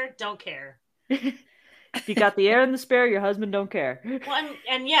spare, don't care. If you got the heir and the spare, your husband don't care. Well,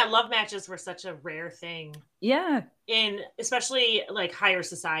 and love matches were such a rare thing. Yeah. In especially like higher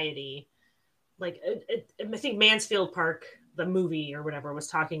society. Like I think Mansfield Park, the movie or whatever, was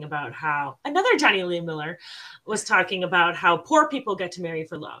talking about how another Johnny Lee Miller was talking about how poor people get to marry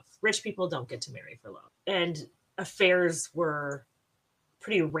for love. Rich people don't get to marry for love. And affairs were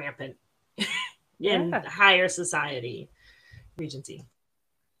pretty rampant in higher society, Regency.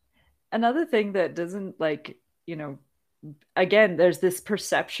 Another thing that doesn't again, there's this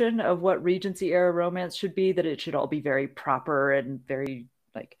perception of what Regency era romance should be, that it should all be very proper and very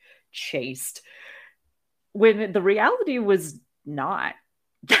like chaste, when the reality was not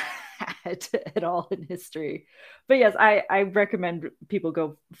that at all in history. But yes, I recommend people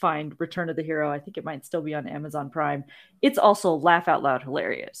go find Return of the Hero. I think it might still be on Amazon Prime. It's also laugh out loud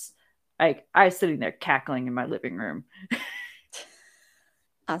hilarious. I was sitting there cackling in my living room.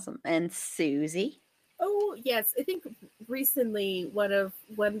 Awesome. And Susie? Oh, yes. I think recently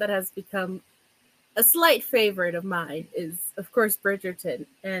one that has become a slight favorite of mine is, of course, Bridgerton.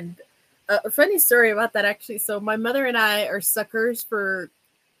 And A funny story about that, actually. So my mother and I are suckers for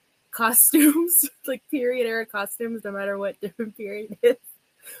costumes, like period era costumes, no matter what different period it is.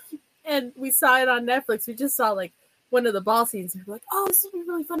 And we saw it on Netflix. We just saw like one of the ball scenes. And we're like, oh, this would be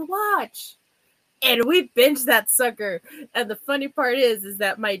really fun to watch. And we binged that sucker. And the funny part is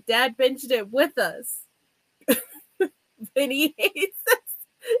that my dad binged it with us. And he hates us.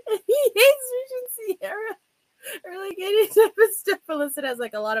 And he hates Regency Era. Or like any type of stuff unless it has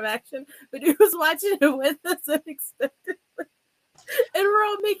like a lot of action. But he was watching it with us unexpectedly. And we're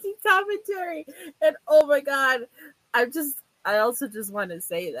all making commentary. And oh my God. I also just want to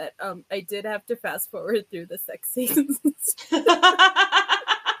say that I did have to fast forward through the sex scenes.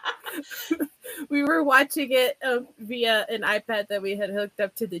 We were watching it via an iPad that we had hooked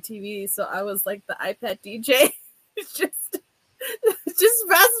up to the TV. So I was like the iPad DJ. just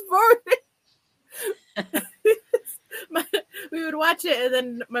fast forward. We would watch it and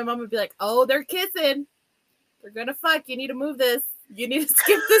then my mom would be like, oh, they're kissing. They're gonna fuck. You need to move this. You need to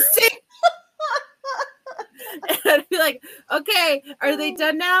skip this scene. And I'd be like, okay, are they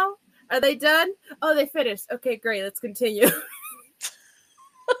done now? Are they done? Oh, they finished. Okay, great. Let's continue.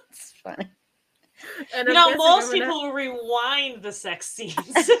 It's funny. And most people will rewind the sex scenes.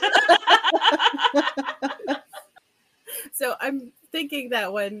 So I'm thinking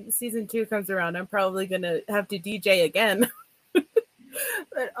that when season 2 comes around, I'm probably going to have to DJ again.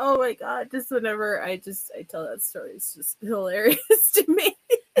 But oh my God, just whenever I tell that story, it's just hilarious to me.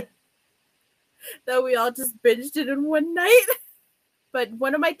 That we all just binged it in one night. But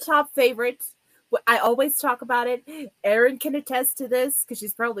one of my top favorites, I always talk about it. Erin can attest to this because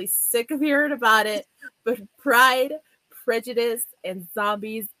she's probably sick of hearing about it. But Pride, Prejudice, and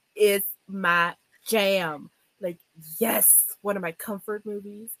Zombies is my jam. Like, yes, one of my comfort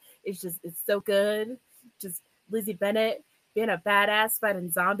movies. It's so good. Just Lizzie Bennett being a badass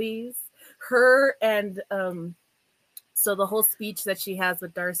fighting zombies. Her and so the whole speech that she has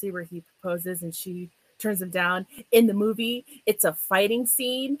with Darcy where he proposes and she turns him down in the movie, it's a fighting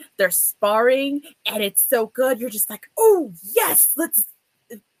scene. They're sparring and it's so good. You're just like, oh yes,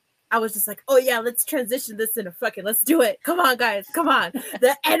 I was just like, oh yeah, let's transition this into fucking, let's do it. Come on, guys, come on.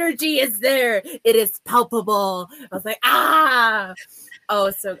 The energy is there. It is palpable. I was like, ah.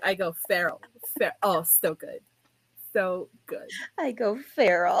 Oh, so I go feral. Oh, so good. So good. I go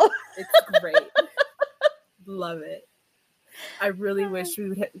feral. It's great. Love it. I really wish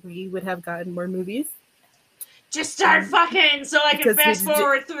we would have gotten more movies. Just start fucking so I can fast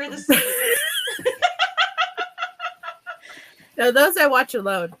forward through the season. No, those I watch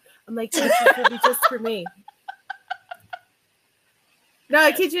alone. I'm like, this will be just for me. No,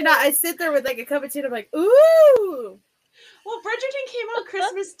 I kid you not. I sit there with like a cup of tea and I'm like, ooh. Well, Bridgerton came out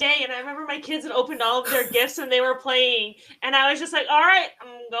Christmas Day, and I remember my kids had opened all of their gifts and they were playing, and I was just like, all right,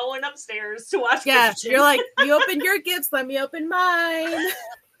 I'm going upstairs to watch Bridgerton. You're like, you open your gifts, let me open mine.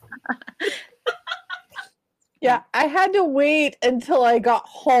 Yeah, I had to wait until I got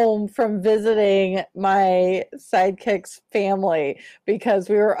home from visiting my sidekick's family because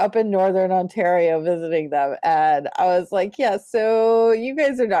we were up in Northern Ontario visiting them, and I was like, yeah, so you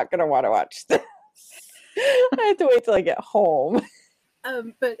guys are not going to want to watch this. I had to wait till I get home.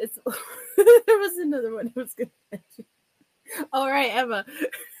 But it's there was another one I was going to mention. All right, Emma.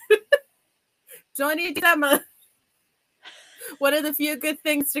 Johnny Emma. One of the few good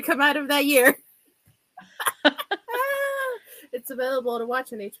things to come out of that year. It's available to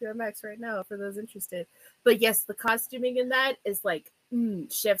watch on HBO Max right now for those interested. But yes, the costuming in that is like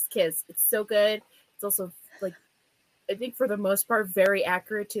chef's kiss. It's so good. It's also like, I think for the most part, very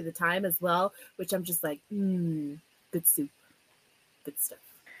accurate to the time as well, which I'm just like, good soup. Good stuff.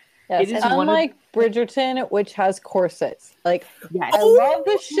 Yes, It is unlike Bridgerton, which has corsets. Like, Yes. I love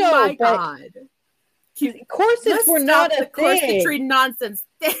the show, my but God. corsets Let's were not stop a the thing. corsetry nonsense.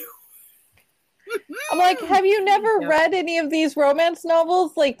 I'm like, have you never Yeah. read any of these romance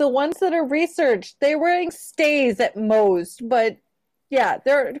novels? Like the ones that are researched, they're wearing stays at most, but yeah,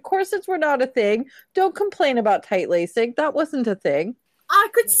 their corsets were not a thing. Don't complain about tight lacing. That wasn't a thing. I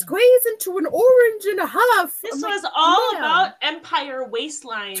could squeeze into an orange and a half. This I'm was like, all man. about empire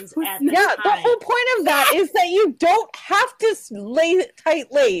waistlines at the Yeah, the time. whole point of that is that you don't have to tight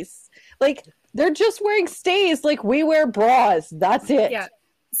lace. Like, they're just wearing stays like we wear bras. That's it. Yeah.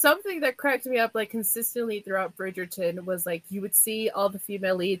 Something that cracked me up like consistently throughout Bridgerton was like you would see all the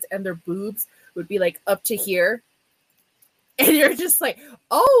female leads and their boobs would be like up to here. And you're just like,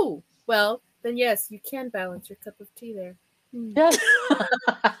 oh, well, then yes, you can balance your cup of tea there. Yes.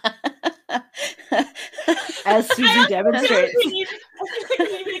 As Susie demonstrates.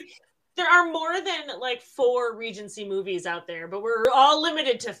 There are more than like 4 Regency movies out there, but we're all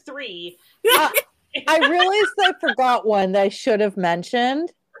limited to 3. I realized I forgot one that I should have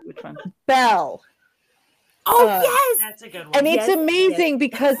mentioned. Which one? Belle. Oh yes, That's a good one. And it's Yes, amazing yes.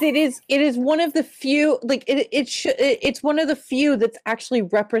 because it is one of the few, like it's one of the few that's actually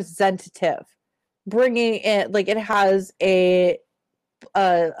representative, bringing it, like it has a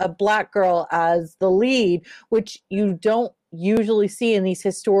black girl as the lead, which you don't usually see in these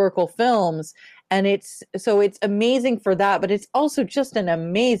historical films, and it's amazing for that, but it's also just an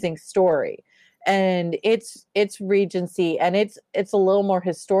amazing story. And it's Regency, and it's a little more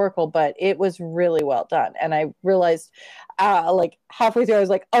historical, but it was really well done. And I realized like halfway through I was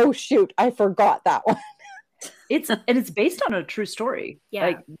like, oh shoot, I forgot that one. It's based on a true story. Yeah.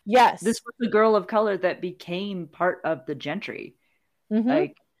 Like, Yes. this was a girl of color that became part of the gentry. Mhm.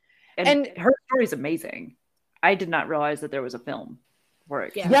 Like, and And- her story is amazing. I did not realize that there was a film for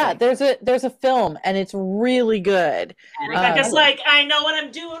it. Yeah, there's a film, and it's really good. Rebecca's like, I know what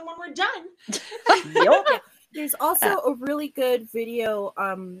I'm doing when we're done. Yep. Yeah. There's also a really good video.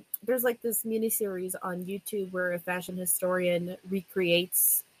 There's like this miniseries on YouTube where a fashion historian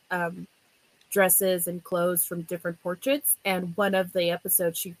recreates dresses and clothes from different portraits, and one of the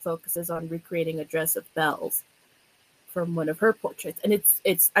episodes she focuses on recreating a dress of Belle's from one of her portraits, and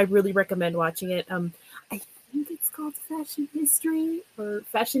it's I really recommend watching it. I think it's called Fashion History or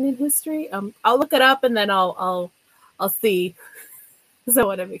Fashion in History. I'll look it up and then I'll see, because I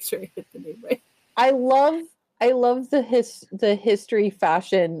want to make sure I get the name right. I love the history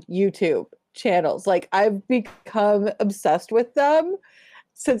fashion YouTube channels. Like, I've become obsessed with them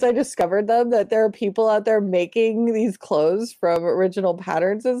since I discovered them, that there are people out there making these clothes from original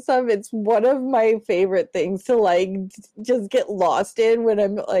patterns and stuff. It's one of my favorite things to like just get lost in when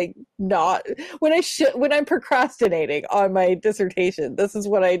I'm like not when I'm procrastinating on my dissertation. This is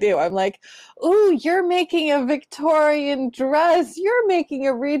what I do. I'm like, "Ooh, you're making a Victorian dress. You're making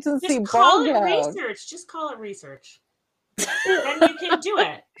a Regency Just call ball it gown." research. Just call it research. Then you can do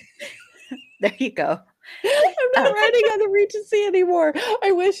it. There you go. I'm not writing on the Regency anymore.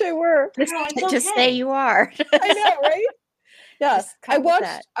 I wish I were. Just say you are. I know, right? Yeah. Just come with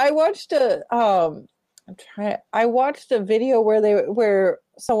that. I watched a video where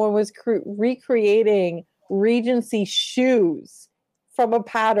someone was recreating Regency shoes from a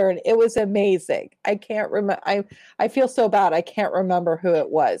pattern. It was amazing. I can't remember. I feel so bad. I can't remember who it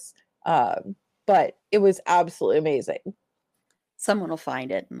was. But it was absolutely amazing. Someone will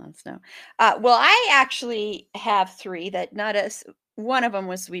find it and let us know. Well, I actually have 3 that not as one of them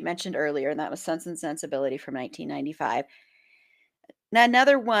was we mentioned earlier, and that was Sense and Sensibility from 1995. Now,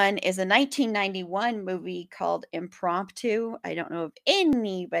 another one is a 1991 movie called Impromptu. I don't know if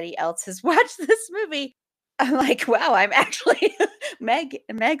anybody else has watched this movie. I'm like, wow, I'm actually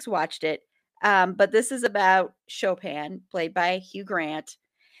Meg's watched it. But this is about Chopin, played by Hugh Grant.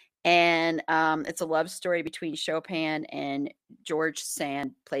 And it's a love story between Chopin and George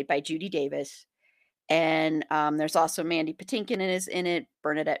Sand, played by Judy Davis. And there's also Mandy Patinkin is in it,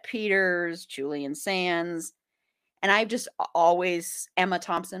 Bernadette Peters, Julian Sands. And I've just always, Emma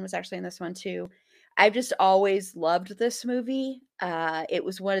Thompson was actually in this one too. I've just always loved this movie. It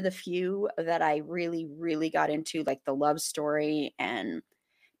was one of the few that I really, really got into, like the love story, and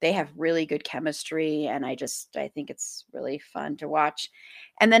they have really good chemistry, and I think it's really fun to watch.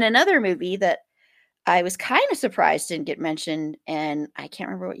 And then another movie that I was kind of surprised didn't get mentioned, and I can't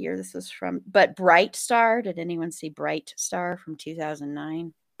remember what year this was from, but Bright Star. Did anyone see Bright Star from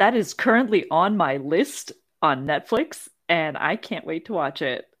 2009? That is currently on my list on Netflix, and I can't wait to watch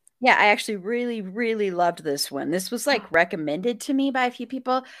it. Yeah, I actually really, really loved this one. This was like recommended to me by a few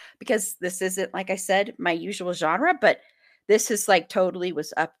people because this isn't, like I said, my usual genre, but this is like totally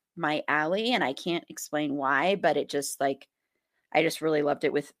was up my alley, and I can't explain why, but it just like, I just really loved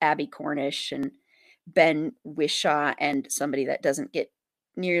it, with Abby Cornish and Ben Whishaw, and somebody that doesn't get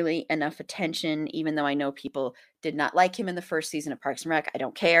nearly enough attention, even though I know people did not like him in the first season of Parks and Rec. I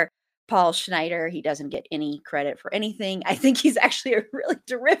don't care. Paul Schneider, he doesn't get any credit for anything. I think he's actually a really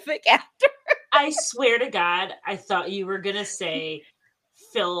terrific actor. I swear to God, I thought you were gonna say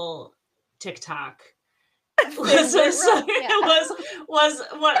Phil TikTok. Was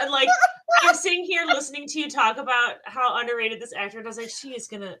what, like, I'm sitting here listening to you talk about how underrated this actor is. I was like, she's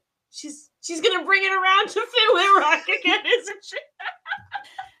gonna bring it around to Finn Rock again, isn't she?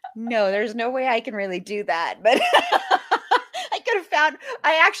 No, there's no way I can really do that, but I could have found.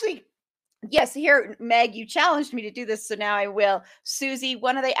 Yes, here, Meg, you challenged me to do this, so now I will. Susie,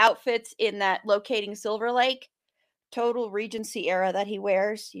 one of the outfits in that Locating Silver Lake, total Regency era that he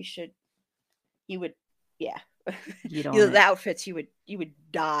wears. Yeah. Get on The it. outfits, you would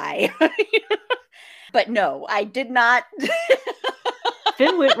die. But no, I did not.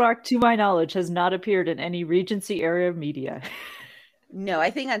 Finn Whitrock, to my knowledge, has not appeared in any Regency era media. No,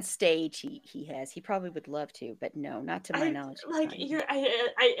 I think on stage he has. He probably would love to, but no, not to my knowledge. Like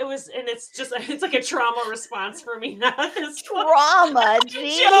it was, and it's like a trauma response for me now. This Trauma,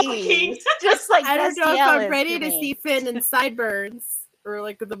 joking. geez. Just like I don't know if Bestial I'm is ready to to me. see Finn in sideburns or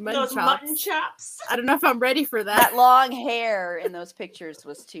like with the mutton Those chops. mutton chops. I don't know if I'm ready for That that. long hair in those pictures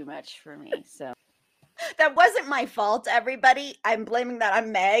was too much for me. So that wasn't my fault, everybody. I'm blaming that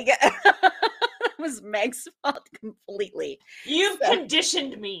on Meg. It was Meg's fault completely. You've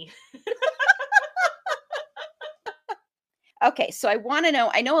conditioned me. Okay, so I want to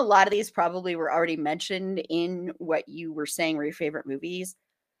know, I know a lot of these probably were already mentioned in what you were saying were your favorite movies,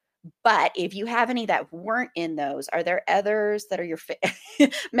 but if you have any that weren't in those, are there others that are your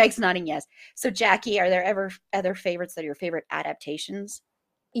Meg's nodding yes. So Jackie, are there ever other favorites that are your favorite adaptations?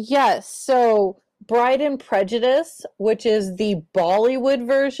 Yes. So Bride and Prejudice, which is the Bollywood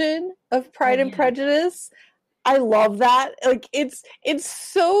version of Pride and yeah. Prejudice. I love that. Like it's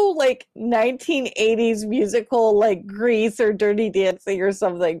so like 1980s musical, like Grease or Dirty Dancing or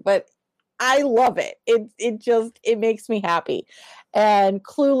something, but I love it. It makes me happy. And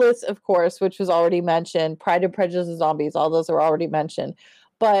Clueless, of course, which was already mentioned, Pride and Prejudice and Zombies, all those are already mentioned.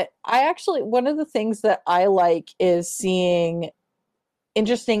 But I actually, one of the things that I like is seeing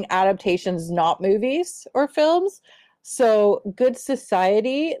interesting adaptations, not movies or films. So Good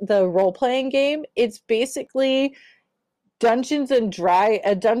Society, the role-playing game, it's basically Dungeons and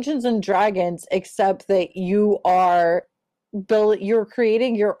Dragons, except that you're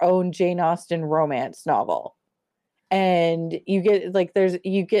creating your own Jane Austen romance novel. And you get like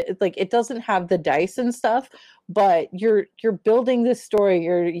it doesn't have the dice and stuff, but you're building this story,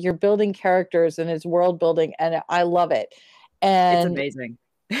 you're building characters, and it's world building, and I love it. And It's amazing.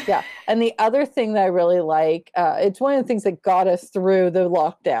 yeah. And the other thing that I really like, it's one of the things that got us through the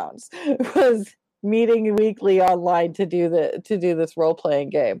lockdowns was meeting weekly online to do this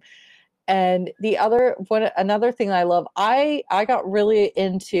role-playing game. And another thing I love, I got really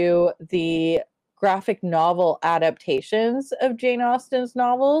into the graphic novel adaptations of Jane Austen's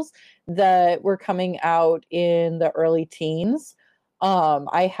novels that were coming out in the early teens.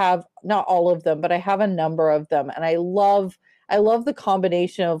 I have not all of them, but I have a number of them, and I love the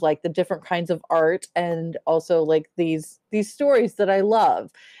combination of like the different kinds of art and also like these stories that I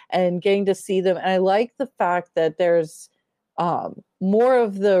love and getting to see them. And I like the fact that there's more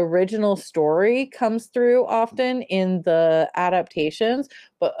of the original story comes through often in the adaptations,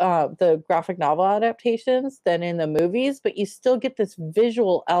 but the graphic novel adaptations than in the movies, but you still get this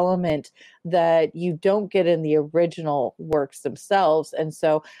visual element that you don't get in the original works themselves. And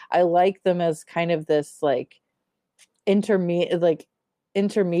so I like them as kind of this like intermediate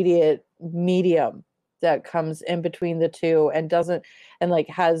medium that comes in between the two and doesn't and like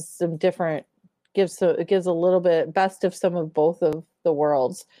has some different gives a little bit best of some of both of the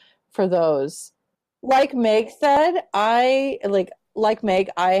worlds for those. Like Meg said, I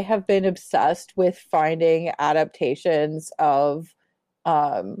have been obsessed with finding adaptations of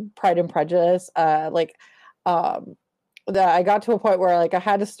Pride and Prejudice. That I got to a point where like I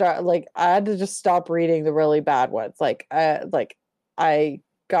had to just stop reading the really bad ones. I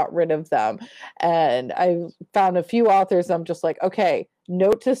got rid of them, and I found a few authors. I'm just like, okay,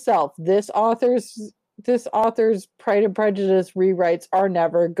 note to self: this author's Pride and Prejudice rewrites are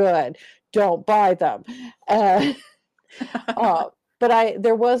never good. Don't buy them. But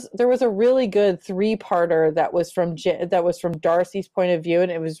there was a really good 3-parter that was from Darcy's point of view,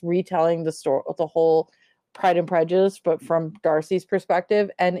 and it was retelling the story, the whole Pride and Prejudice, but from Darcy's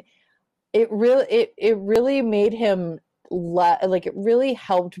perspective, and it really made him it really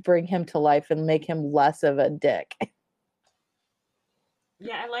helped bring him to life and make him less of a dick.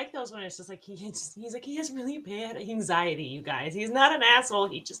 Yeah, I like those when it's just like he has really bad anxiety, you guys. He's not an asshole.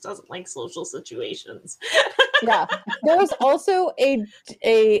 He just doesn't like social situations. Yeah, there was also a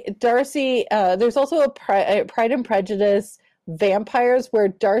Darcy. There's also a Pride and Prejudice vampires where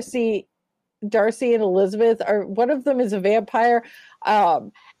Darcy and Elizabeth are. One of them is a vampire.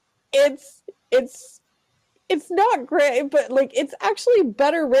 It's not great, but like it's actually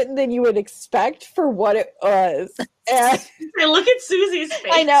better written than you would expect for what it was. And I look at Susie's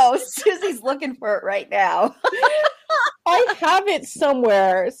face. I know Susie's looking for it right now. I have it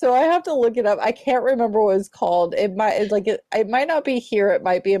somewhere, so I have to look it up. I can't remember what it's called. It might not be here. It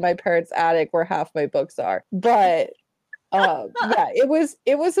might be in my parents' attic where half my books are. But yeah, it was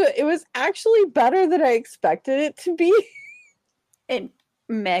actually better than I expected it to be. And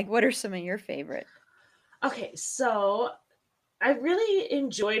Meg, what are some of your favorite? Okay, so I really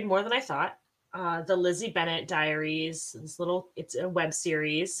enjoyed more than I thought. The Lizzie Bennet Diaries. It's a web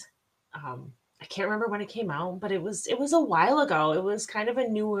series. I can't remember when it came out, but it was a while ago. It was kind of a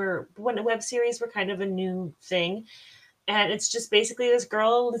newer when web series were kind of a new thing, and it's just basically this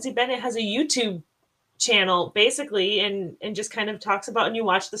girl Lizzie Bennet has a YouTube channel basically and just kind of talks about, and you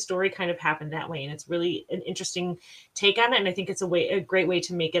watch the story kind of happen that way, and it's really an interesting take on it, and I think it's a great way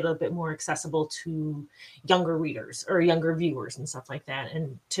to make it a bit more accessible to younger readers or younger viewers and stuff like that,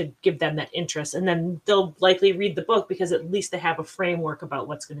 and to give them that interest, and then they'll likely read the book because at least they have a framework about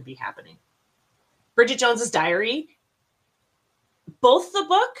what's going to be happening. Bridget Jones's Diary, both the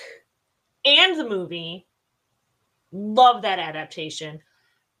book and the movie, love that adaptation.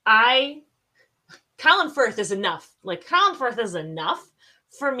 Colin Firth is enough. Like, Colin Firth is enough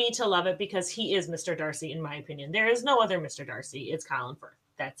for me to love it because he is Mr. Darcy, in my opinion. There is no other Mr. Darcy. It's Colin Firth.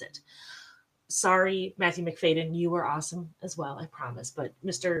 That's it. Sorry, Matthew McFadyen, you were awesome as well, I promise. But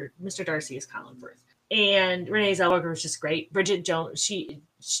Mr. Darcy is Colin Firth. And Renee Zellweger is just great. Bridget Jones,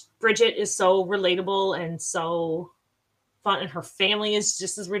 Bridget is so relatable and so fun, and her family is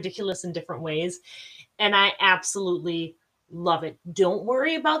just as ridiculous in different ways. And I absolutely love it. Don't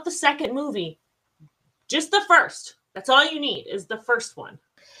worry about the second movie. Just the first. That's all you need is the first one.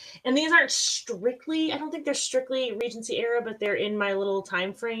 And these aren't strictly, I don't think they're strictly Regency era, but they're in my little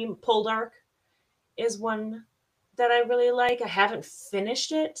time frame. Poldark is one that I really like. I haven't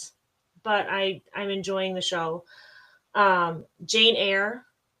finished it, but I'm enjoying the show. Jane Eyre,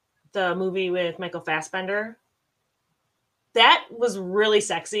 the movie with Michael Fassbender, that was really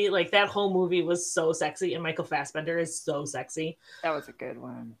sexy. Like, that whole movie was so sexy, and Michael Fassbender is so sexy. That was a good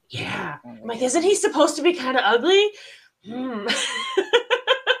one. Yeah. I'm like, isn't he supposed to be kind of ugly?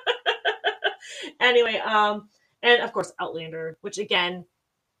 Anyway, and of course Outlander, which again,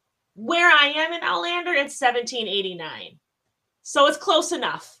 where I am in Outlander, it's 1789. So it's close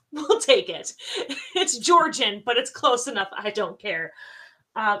enough. We'll take it. It's Georgian, but it's close enough. I don't care.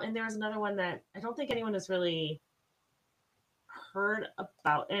 And there was another one that I don't think anyone has really heard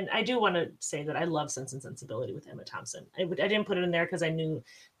about, and I do want to say that I love Sense and Sensibility with Emma Thompson. I didn't put it in there because I knew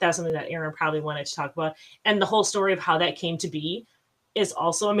that was something that Aaron probably wanted to talk about, and the whole story of how that came to be is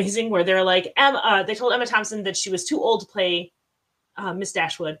also amazing, where they're like, they told Emma Thompson that she was too old to play Miss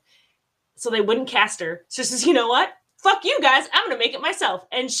Dashwood, so they wouldn't cast her. So she says, you know what? Fuck you guys, I'm going to make it myself.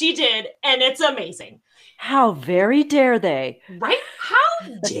 And she did, and it's amazing. How very dare they? Right? How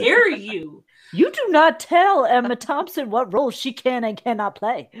dare you? You do not tell Emma Thompson what roles she can and cannot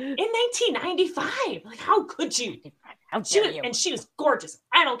play. In 1995. Like, how could you? How dare you? And she was gorgeous.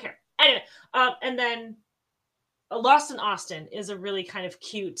 I don't care. Anyway, and then Lost in Austin is a really kind of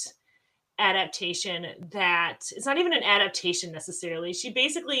cute adaptation that it's not even an adaptation necessarily. She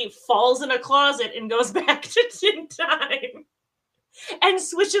basically falls in a closet and goes back in time and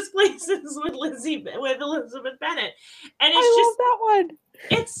switches places with Elizabeth Bennet. And I love that one.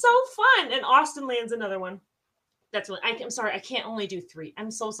 It's so fun. And Austin Land's another one. That's what I'm sorry. I can't only do 3.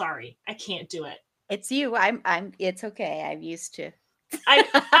 I'm so sorry. I can't do it. It's you. It's okay. I'm used to.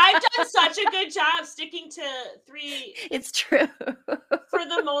 I've done such a good job sticking to 3. It's true. For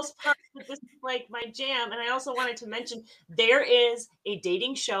the most part, this is like my jam. And I also wanted to mention there is a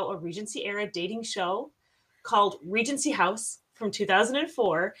dating show, a Regency era dating show called Regency House from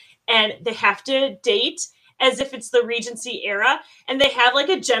 2004. And they have to date as if it's the Regency era. And they have like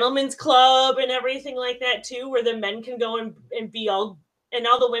a gentleman's club and everything like that too, where the men can go and be all, and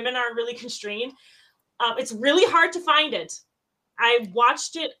all the women are really constrained. It's really hard to find it. I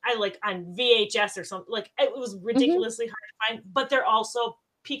watched it, on VHS or something. Like, it was ridiculously hard to find. But they're also,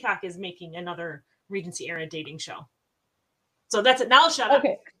 Peacock is making another Regency era dating show. So that's it. Now I'll shut up.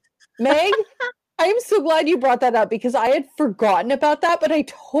 Meg, I'm so glad you brought that up because I had forgotten about that, but I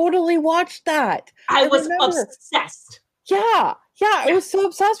totally watched that. I was obsessed. Yeah, I was so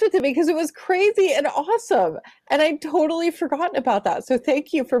obsessed with it because it was crazy and awesome. And I'd totally forgotten about that. So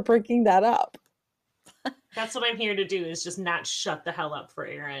thank you for bringing that up. That's what I'm here to do, is just not shut the hell up for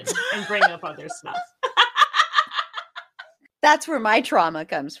Aaron and bring up other stuff. That's where my trauma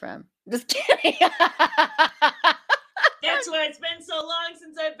comes from. Just kidding. That's why it's been so long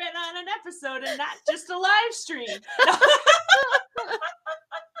since I've been on an episode and not just a live stream.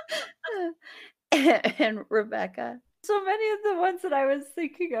 And Rebecca. So many of the ones that I was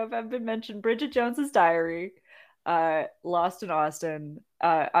thinking of have been mentioned. Bridget Jones's Diary, Lost in Austin,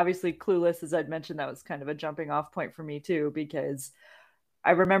 obviously Clueless, as I'd mentioned, that was kind of a jumping off point for me too, because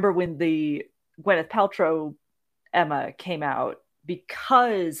I remember when the Gwyneth Paltrow Emma came out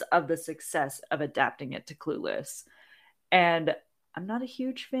because of the success of adapting it to Clueless. And I'm not a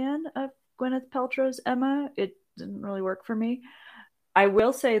huge fan of Gwyneth Paltrow's Emma. It didn't really work for me. I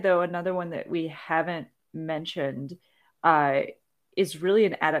will say, though, another one that we haven't mentioned is really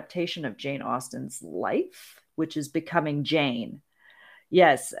an adaptation of Jane Austen's life, which is Becoming Jane.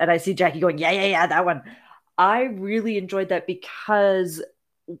 Yes. And I see Jackie going, yeah, that one. I really enjoyed that because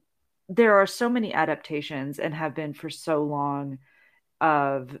there are so many adaptations and have been for so long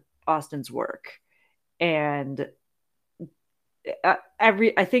of Austen's work. And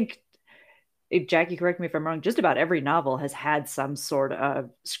I think, if Jackie, correct me if I'm wrong, just about every novel has had some sort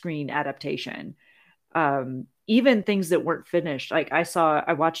of screen adaptation. Even things that weren't finished. Like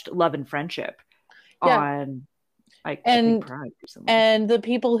I watched Love and Friendship on I think Prime recently. And the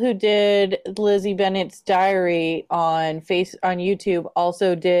people who did Lizzie Bennett's Diary on YouTube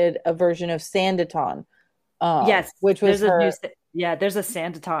also did a version of Sanditon. Yes, which was there's a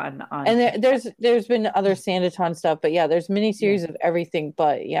Sanditon on, and there's been other Sanditon stuff, but there's miniseries of everything.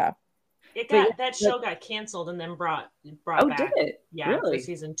 But that show got canceled and then brought back. Did it? Yeah, really? for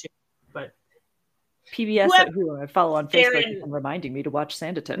season 2. But PBS, who I follow on Facebook, is reminding me to watch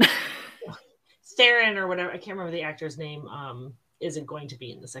Sanditon. Theron or whatever, I can't remember the actor's name, isn't going to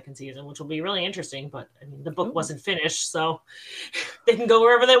be in the second season, which will be really interesting. But I mean, the book wasn't finished, so they can go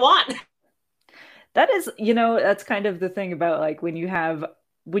wherever they want. That is, that's kind of the thing about like when you have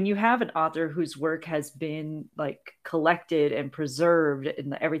an author whose work has been like collected and preserved,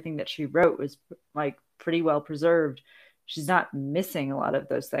 and everything that she wrote was like pretty well preserved. She's not missing a lot of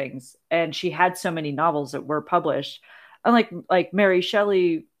those things, and she had so many novels that were published. Unlike like Mary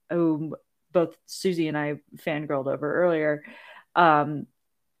Shelley, who both Susie and I fangirled over earlier. I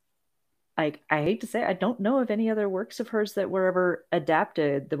hate to say, I don't know of any other works of hers that were ever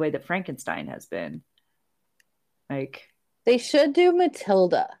adapted the way that Frankenstein has been. Like, they should do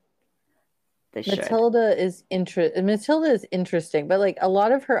Matilda. Matilda is interesting, but like a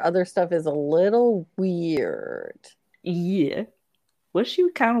lot of her other stuff is a little weird. Yeah, was she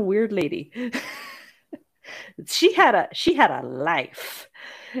kind of weird lady? She had a life.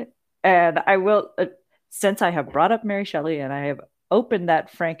 And I will, since I have brought up Mary Shelley and I have opened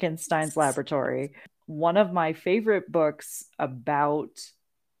that Frankenstein's Laboratory, one of my favorite books about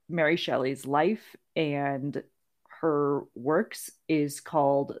Mary Shelley's life and her works is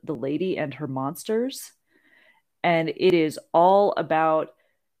called The Lady and Her Monsters. And it is all about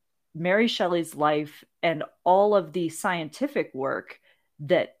Mary Shelley's life and all of the scientific work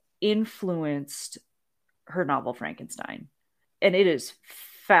that influenced her novel Frankenstein. And it is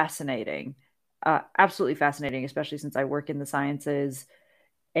fascinating, absolutely fascinating, especially since I work in the sciences,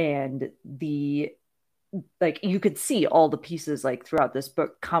 and you could see all the pieces like throughout this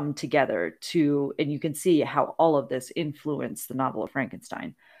book come together and you can see how all of this influenced the novel of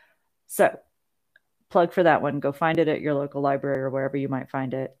Frankenstein. So plug for that one, go find it at your local library or wherever you might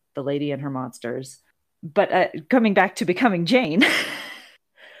find it, The Lady and Her Monsters. But coming back to Becoming Jane,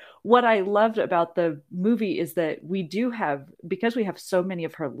 what I loved about the movie is that we do have, because we have so many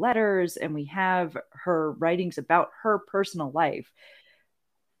of her letters and we have her writings about her personal life,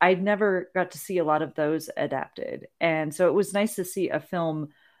 I never got to see a lot of those adapted. And so it was nice to see a film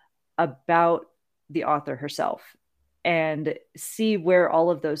about the author herself and see where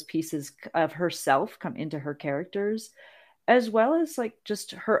all of those pieces of herself come into her characters, as well as like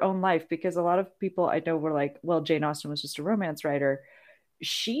just her own life. Because a lot of people I know were like, well, Jane Austen was just a romance writer.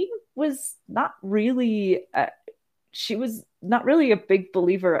 She was not really a big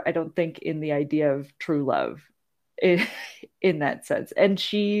believer, I don't think, in the idea of true love in that sense. And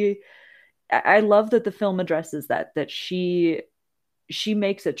I love that the film addresses that she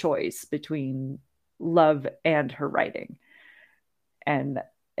makes a choice between love and her writing. And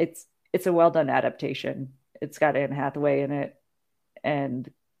it's a well done adaptation. It's got Anne Hathaway in it, and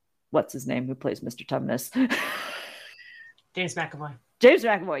what's his name who plays Mr. Tumnus? James McAvoy. James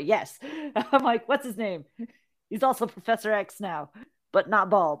McAvoy, yes. I'm like, what's his name? He's also Professor X now, but not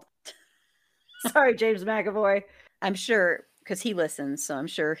bald. Sorry, James McAvoy. I'm sure, because he listens, so I'm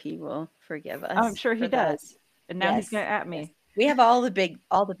sure he will forgive us. I'm sure he does. And now he's going to at me. Yes. We have all the big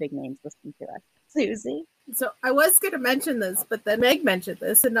names listening to us. Susie? So I was going to mention this, but then Meg mentioned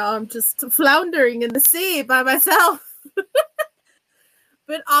this, and now I'm just floundering in the sea by myself.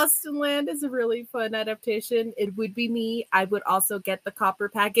 But Austenland is a really fun adaptation. It would be me. I would also get the copper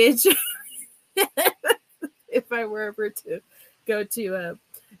package if I were ever to go to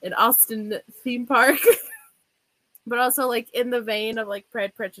an Austen theme park. But also, like, in the vein of like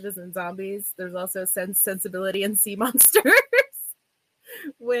Pride, Prejudice, and Zombies, there's also Sensibility and Sea Monsters,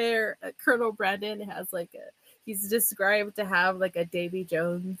 where Colonel Brandon has he's described to have like a Davy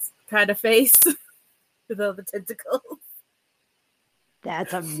Jones kind of face with all the tentacles.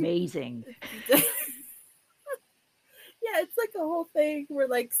 That's amazing. Yeah, it's like a whole thing where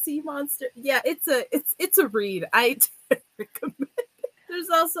like sea monster. Yeah, it's a read. I recommend. There's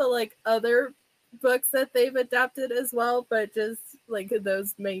also like other books that they've adapted as well, but just like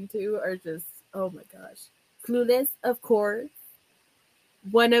those main two are just, oh my gosh. Clueless, of course.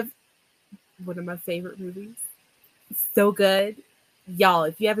 One of my favorite movies. So good. Y'all,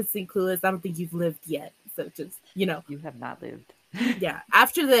 if you haven't seen Clueless, I don't think you've lived yet. So just, You have not lived. yeah.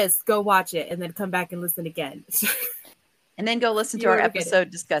 After this, go watch it and then come back and listen again. And then go listen to You our won't get it.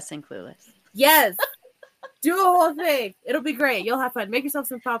 episode discussing Clueless. Yes. Do a whole thing. It'll be great. You'll have fun. Make yourself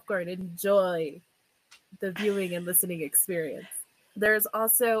some popcorn. Enjoy the viewing and listening experience. There's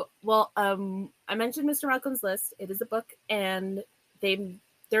also, I mentioned Mr. Malcolm's List. It is a book, and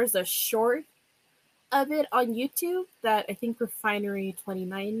there's a short of it on YouTube that I think Refinery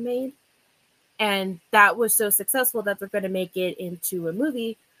 29 made. And that was so successful that they're going to make it into a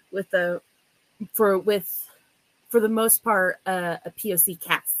movie with for the most part, a POC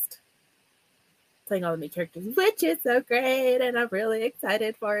cast playing all the main characters, which is so great, and I'm really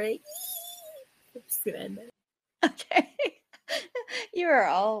excited for it. I'm just gonna end it. Okay. You are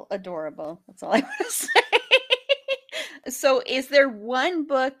all adorable. That's all I want to say. So, is there one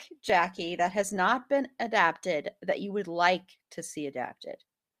book, Jackie, that has not been adapted that you would like to see adapted?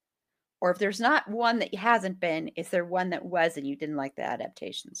 Or if there's not one that hasn't been, is there one that was and you didn't like the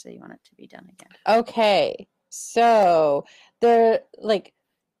adaptation, so you want it to be done again? Okay. So there, like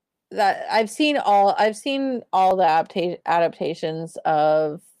that, I've seen all the adaptations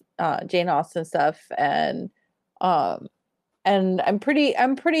of Jane Austen stuff, and I'm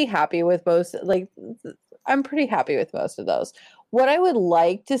pretty happy with most. Like, I'm pretty happy with most of those. What I would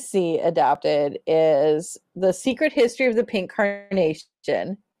like to see adapted is The Secret History of the Pink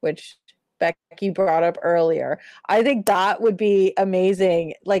Carnation, which Becky brought up earlier. I think that would be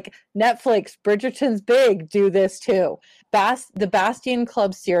amazing. Like, Netflix, Bridgerton's big, do this too. The Bastion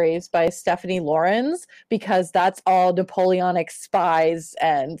Club series by Stephanie Lawrence, because that's all Napoleonic spies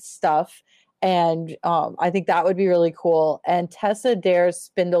and stuff. And I think that would be really cool. And Tessa Dare's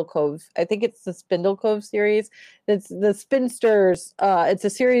Spindle Cove. I think it's the Spindle Cove series. It's the spinsters. It's a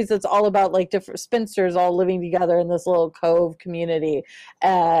series that's all about like different spinsters all living together in this little cove community.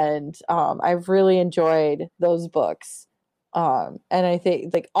 And I've really enjoyed those books. And I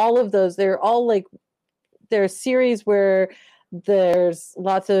think like all of those, they're a series where there's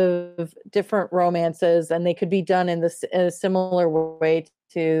lots of different romances, and they could be done in a similar way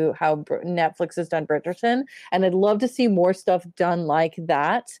to how Netflix has done Bridgerton. And I'd love to see more stuff done like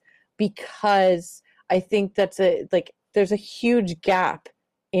that, because I think there's a huge gap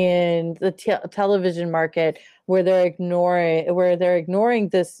in the television market where they're ignoring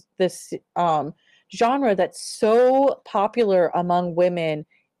this genre that's so popular among women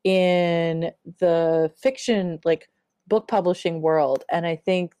in the fiction, like, book publishing world. And I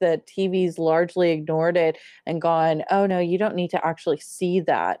think that TV's largely ignored it and gone, oh no, you don't need to actually see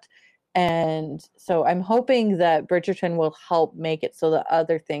that. And so I'm hoping that Bridgerton will help make it so that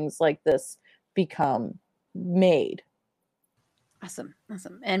other things like this become made. Awesome.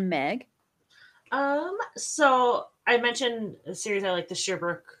 And Meg? So I mentioned a series I like, the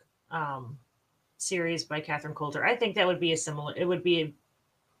Sherbrooke series by Catherine Coulter. I think that would be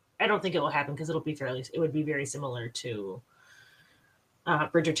I don't think it will happen because it would be very similar to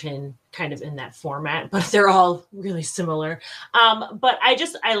Bridgerton, kind of in that format, but they're all really similar. But I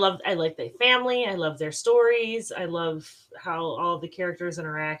like the family. I love their stories. I love how all the characters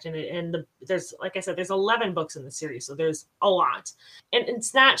interact, there's, like I said, there's 11 books in the series, so there's a lot. And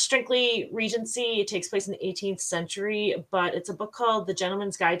it's not strictly Regency. It takes place in the 18th century, but it's a book called The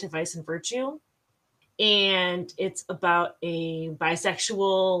Gentleman's Guide to Vice and Virtue. And it's about a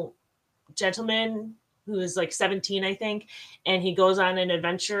bisexual gentleman who is like 17, I think. And he goes on an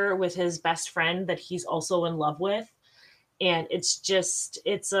adventure with his best friend that he's also in love with. And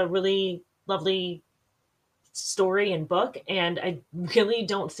it's a really lovely story and book. And I really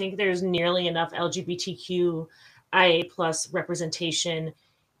don't think there's nearly enough LGBTQIA plus representation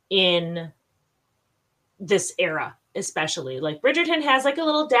in this era, especially. Like, Bridgerton has like a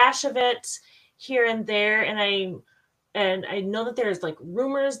little dash of it here and there, and I know that there's like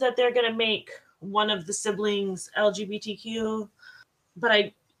rumors that they're gonna make one of the siblings LGBTQ, but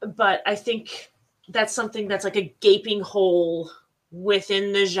I think that's something that's like a gaping hole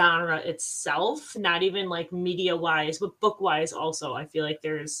within the genre itself, not even like media wise, but book wise also. I feel like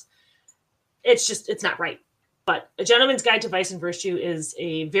it's not right. But A Gentleman's Guide to Vice and Virtue is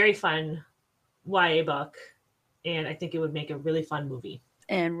a very fun YA book, and I think it would make a really fun movie.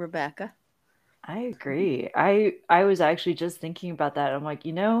 And Rebecca? I agree. I was actually just thinking about that. I'm like,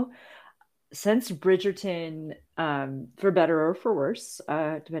 since Bridgerton, for better or for worse,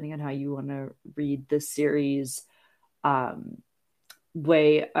 depending on how you want to read this series, um,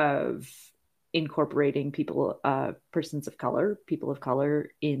 way of incorporating people of color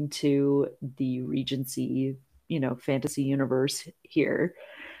into the Regency, fantasy universe here,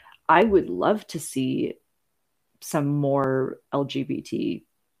 I would love to see some more LGBTQIA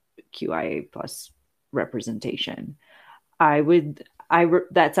plus representation.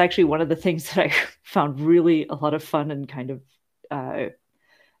 That's actually one of the things that I found really a lot of fun and kind of an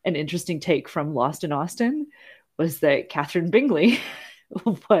interesting take from Lost in Austin was that Catherine Bingley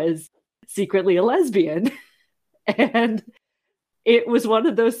was secretly a lesbian. And it was one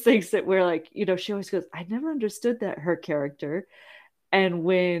of those things that where like, she always goes, I never understood that her character. And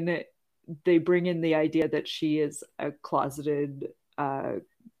when they bring in the idea that she is a closeted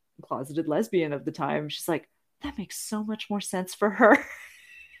lesbian of the time, she's like, that makes so much more sense for her.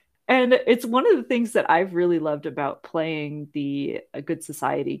 And it's one of the things that I've really loved about playing the A Good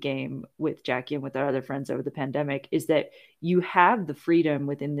Society game with Jackie and with our other friends over the pandemic is that you have the freedom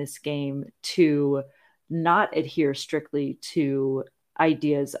within this game to not adhere strictly to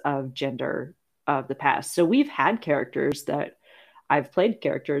ideas of gender of the past. So we've had I've played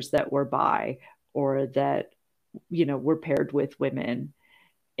characters that were bi or that, were paired with women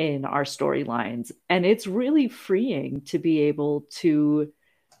in our storylines. And it's really freeing to be able to,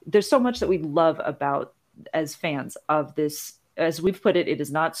 there's so much that we love about as fans of this. As we've put it, it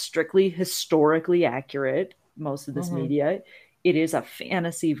is not strictly historically accurate, most of this media. It is a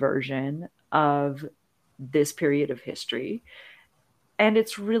fantasy version of this period of history. And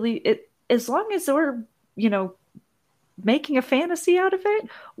it's really, as long as we're, making a fantasy out of it,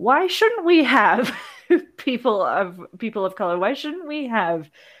 why shouldn't we have people of color? Why shouldn't we have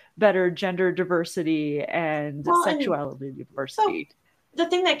better gender diversity and sexuality diversity? So the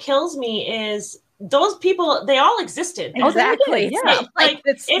thing that kills me is those people, they all existed. Exactly.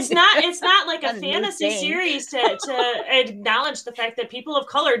 It's not like a fantasy series to acknowledge the fact that people of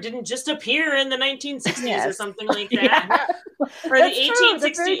color didn't just appear in the 1960s or something like that. Or the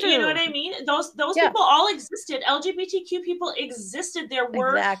 1860s, you know what I mean? Those people all existed. LGBTQ people existed. There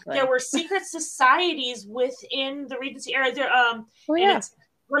were secret societies within the Regency era.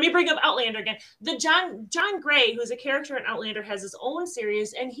 Let me bring up Outlander again. The John Gray, who's a character in Outlander, has his own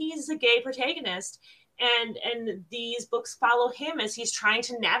series, and he's a gay protagonist. And these books follow him as he's trying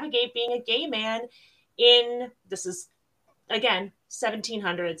to navigate being a gay man in, this is, again,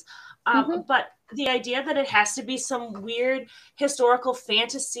 1700s. But the idea that it has to be some weird historical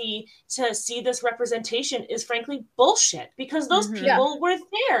fantasy to see this representation is frankly bullshit, because those people were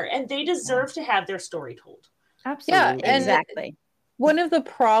there and they deserve to have their story told. Absolutely. Yeah, exactly. One of the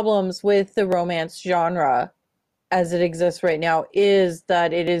problems with the romance genre as it exists right now is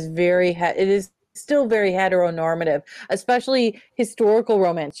that it is still very heteronormative, especially historical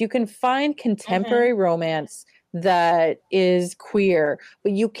romance. You can find contemporary romance that is queer,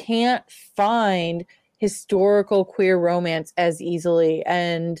 but you can't find historical queer romance as easily.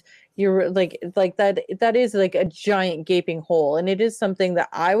 And you're like that is like a giant gaping hole. And it is something that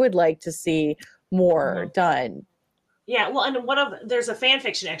I would like to see more done. Yeah, well, and there's a fan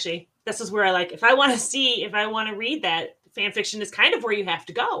fiction, actually. This is where if I want to read that, fan fiction is kind of where you have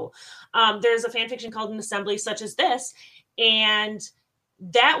to go. There's a fan fiction called An Assembly Such as This, and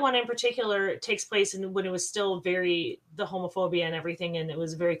that one in particular takes place when it was still the homophobia and everything, and it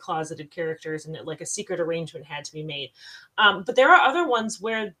was very closeted characters, and a secret arrangement had to be made. But there are other ones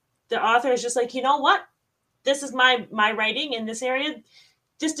where the author is just like, you know what? This is my writing in this area.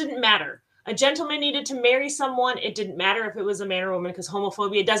 This didn't matter. A gentleman needed to marry someone. It didn't matter if it was a man or a woman, because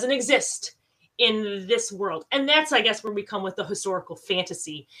homophobia doesn't exist in this world. And that's, I guess, where we come with the historical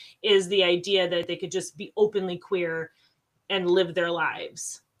fantasy, is the idea that they could just be openly queer and live their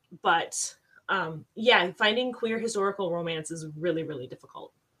lives. But finding queer historical romance is really, really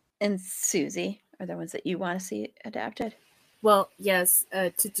difficult. And Susie, are there ones that you want to see adapted? Well, yes,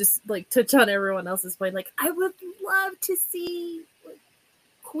 to just touch on everyone else's point, I would love to see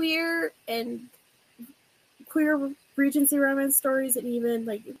queer Regency romance stories, and even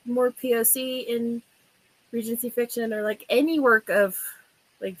more POC in Regency fiction, or any work of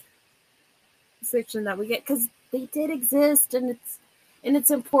fiction that we get, because they did exist, and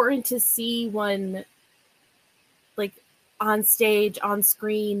it's important to see one on stage, on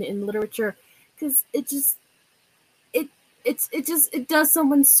screen, in literature, because it does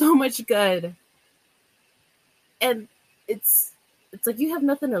someone so much good, and it's you have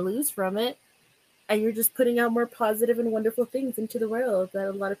nothing to lose from it. and you're just putting out more positive and wonderful things into the world that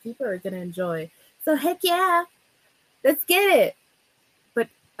a lot of people are going to enjoy. So heck yeah, let's get it. But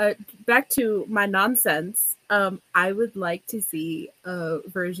back to my nonsense. I would like to see a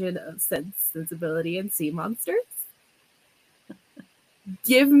version of Sense, Sensibility, and Sea Monsters.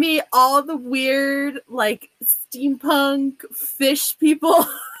 Give me all the weird, like, steampunk fish people.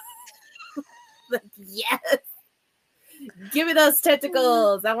 Like, yes. Give me those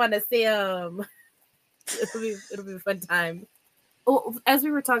tentacles. I want to see them. It'll be a fun time. Oh, as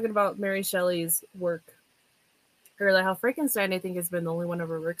we were talking about Mary Shelley's work earlier, how Frankenstein, I think, has been the only one of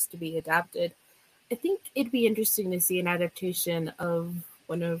her works to be adapted. I think it'd be interesting to see an adaptation of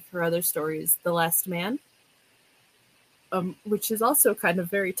one of her other stories, The Last Man, which is also kind of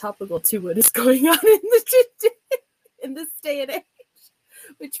very topical to what is going on in this day and age.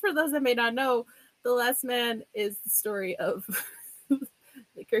 Which, for those that may not know, The Last Man is the story of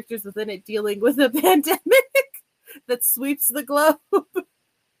the characters within it dealing with a pandemic that sweeps the globe.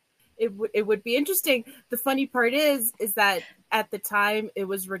 It would be interesting. The funny part is that at the time it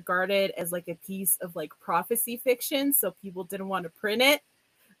was regarded as like a piece of like prophecy fiction, so people didn't want to print it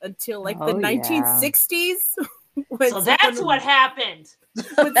until like the 1960s. So that's what happened.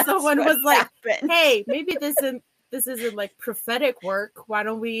 When someone was like, "Hey, maybe this isn't like prophetic work. Why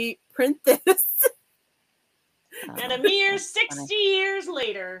don't we print this?" And a mere 60 years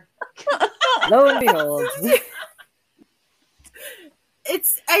later, lo and behold.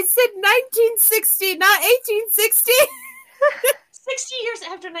 I said 1960, not 1860. 60 years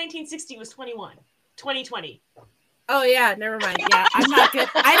after 1960 was 2020. Oh yeah, never mind. Yeah, I'm not good.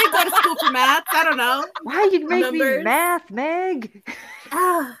 I didn't go to school for math. I don't know. Why you make me math, Meg?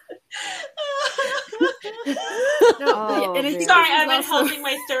 Ah. No, sorry, I've been helping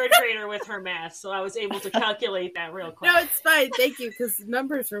my third grader with her math, so I was able to calculate that real quick. No, it's fine. Thank you, because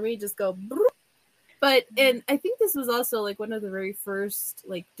numbers for me just go. But and I think this was also like one of the very first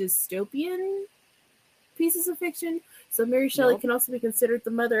like dystopian pieces of fiction. So Mary Shelley can also be considered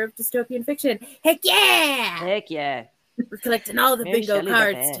the mother of dystopian fiction. Heck yeah! Heck yeah! We're collecting all the Mary bingo Shelley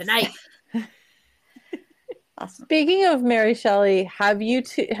cards tonight. Awesome. Speaking of Mary Shelley, have you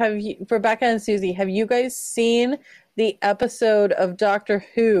Rebecca and Susie, have you guys seen the episode of Doctor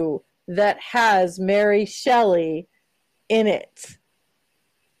Who that has Mary Shelley in it?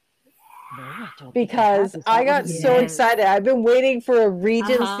 No, because I got so excited. I've been waiting for a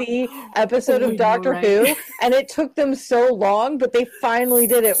Regency episode of Doctor Who, and it took them so long, but they finally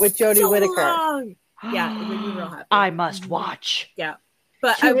did it with Jodie Whittaker. Long. Yeah, it made me real happy. I must watch. Yeah,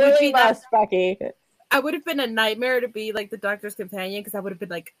 but she really must, Becky. I would have been a nightmare to be like the Doctor's companion, because I would have been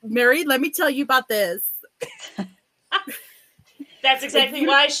like, Mary, let me tell you about this. That's exactly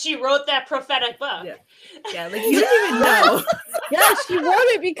why she wrote that prophetic book. Yeah, like you didn't even know. Yeah, she wrote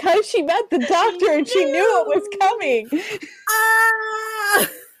it because she met the Doctor and she knew it was coming.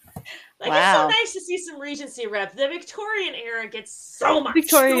 Like, it's so nice to see some Regency rep. The Victorian era gets so much.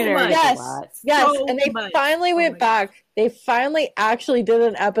 Victorian era, yes, so and they finally went back. They finally actually did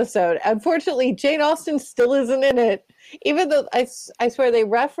an episode. Unfortunately, Jane Austen still isn't in it, even though I swear they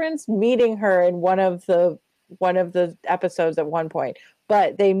referenced meeting her in one of the episodes at one point,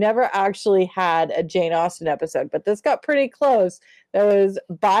 but they never actually had a Jane Austen episode. But this got pretty close. There was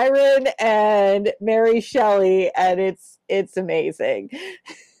Byron and Mary Shelley, and it's amazing.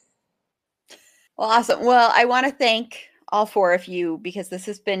 Well, awesome. Well, I want to thank all four of you, because this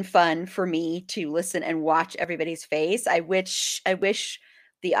has been fun for me to listen and watch everybody's face. I wish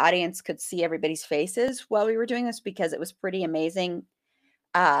the audience could see everybody's faces while we were doing this, because it was pretty amazing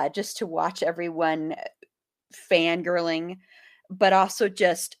just to watch everyone fangirling, but also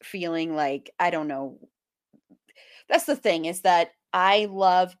just feeling like, I don't know. That's the thing, is that I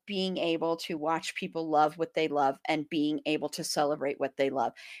love being able to watch people love what they love and being able to celebrate what they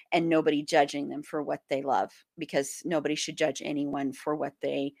love, and nobody judging them for what they love, because nobody should judge anyone for what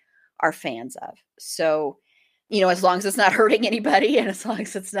they are fans of. So, as long as it's not hurting anybody, and as long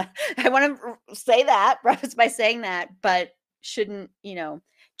as it's not, I want to say that, preface by saying that, but shouldn't,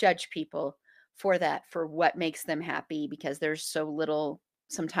 judge people for that, for what makes them happy, because there's so little,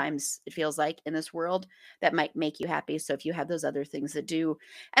 sometimes it feels like, in this world that might make you happy. So if you have those other things that do,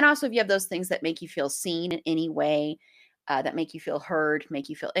 and also if you have those things that make you feel seen in any way, that make you feel heard, make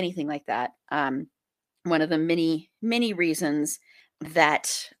you feel anything like that. One of the many, many reasons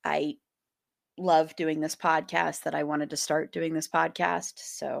that I love doing this podcast, that I wanted to start doing this podcast.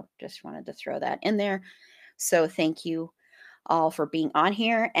 So just wanted to throw that in there. So thank you all for being on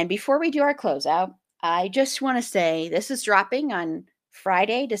here. And before we do our closeout, I just want to say this is dropping on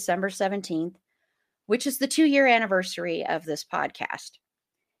Friday, December 17th, which is the 2-year anniversary of this podcast.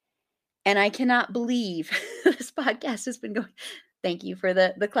 And I cannot believe this podcast has been going. Thank you for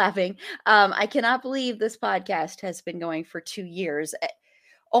the clapping. I cannot believe this podcast has been going for 2 years,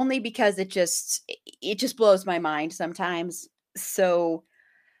 only because it just blows my mind sometimes. So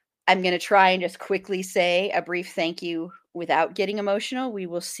I'm going to try and just quickly say a brief thank you without getting emotional. We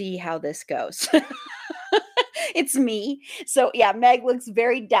will see how this goes. It's me. So yeah, Meg looks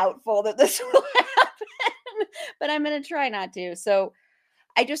very doubtful that this will happen, but I'm going to try not to. So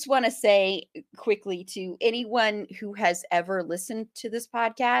I just want to say quickly to anyone who has ever listened to this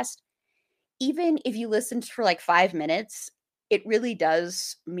podcast, even if you listened for like 5 minutes, it really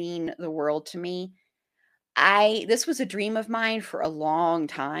does mean the world to me. This was a dream of mine for a long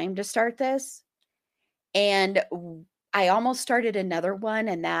time to start this. And I almost started another one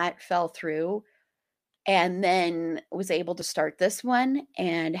and that fell through. And then was able to start this one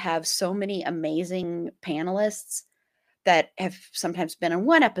and have so many amazing panelists that have sometimes been on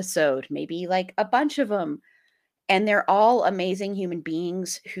one episode, maybe like a bunch of them. And they're all amazing human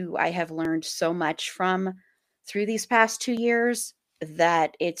beings who I have learned so much from through these past 2 years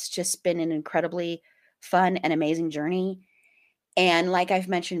that it's just been an incredibly fun and amazing journey. And like I've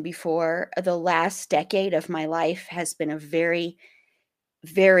mentioned before, the last decade of my life has been a very,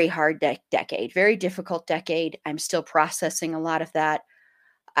 very hard decade, very difficult decade. I'm still processing a lot of that.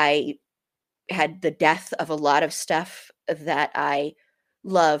 I had the death of a lot of stuff that I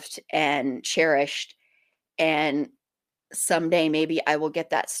loved and cherished. And someday maybe I will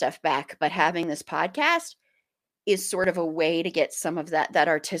get that stuff back. But having this podcast is sort of a way to get some of that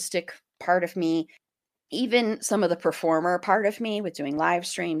artistic part of me, even some of the performer part of me with doing live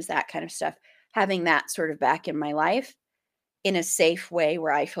streams, that kind of stuff, having that sort of back in my life in a safe way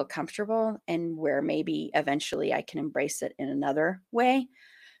where I feel comfortable and where maybe eventually I can embrace it in another way.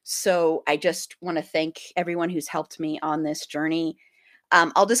 So I just want to thank everyone who's helped me on this journey.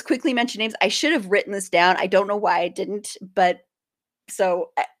 I'll just quickly mention names. I should have written this down. I don't know why I didn't, but so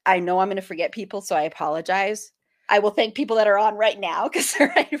I know I'm going to forget people, so I apologize. I will thank people that are on right now because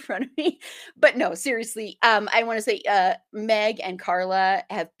they're right in front of me. But no, seriously, I want to say Meg and Carla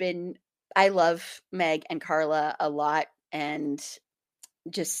have been, I love Meg and Carla a lot. And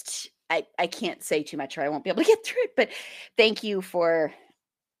just, I can't say too much or I won't be able to get through it. But thank you for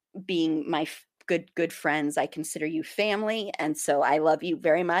being my good friends. I consider you family. And so I love you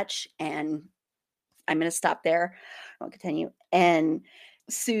very much. And I'm going to stop there. I'll continue. And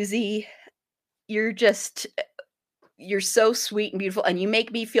Susie, you're so sweet and beautiful. And you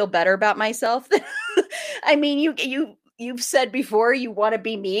make me feel better about myself. I mean, you've said before you want to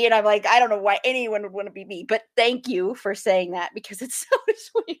be me. And I'm like, I don't know why anyone would want to be me, but thank you for saying that because it's so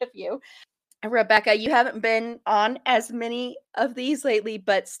sweet of you. Rebecca, you haven't been on as many of these lately,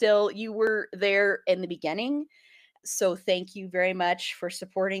 but still you were there in the beginning. So thank you very much for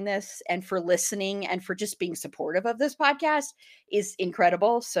supporting this and for listening and for just being supportive of this podcast is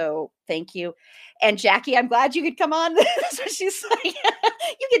incredible. So thank you. And Jackie, I'm glad you could come on. That's what she's like.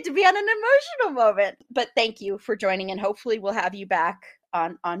 You get to be on an emotional moment. But thank you for joining and hopefully we'll have you back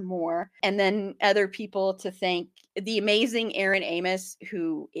on more. And then other people to thank, the amazing Aaron Amos,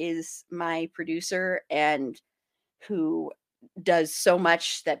 who is my producer and who does so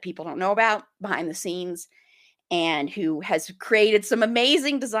much that people don't know about behind the scenes and who has created some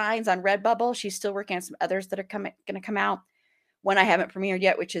amazing designs on Redbubble. She's still working on some others that are going to come out. One I haven't premiered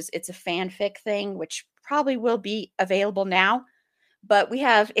yet, which is it's a fanfic thing, which probably will be available now. But we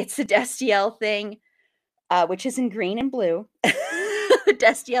have It's a Destiel thing, which is in green and blue.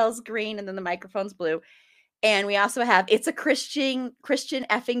 Destiel's green and then the microphone's blue. And we also have It's a Christian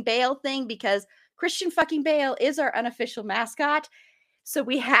effing Bale thing because Christian fucking Bale is our unofficial mascot. So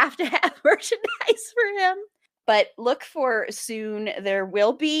we have to have merchandise for him. But look for soon. There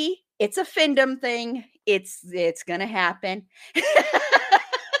will be. It's a fandom thing. It's gonna happen.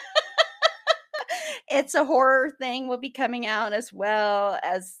 It's a horror thing will be coming out as well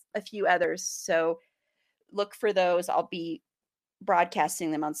as a few others. So look for those. I'll be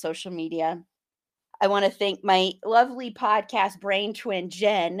broadcasting them on social media. I want to thank my lovely podcast brain twin,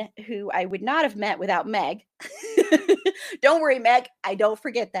 Jen, who I would not have met without Meg. Don't worry, Meg. I don't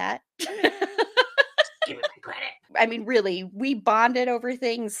forget that. Give me my credit. I mean, really, we bonded over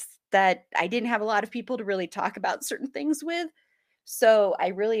things that I didn't have a lot of people to really talk about certain things with. So I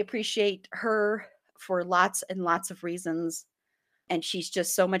really appreciate her for lots and lots of reasons. And she's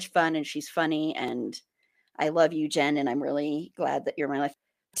just so much fun and she's funny. And I love you, Jen. And I'm really glad that you're my life.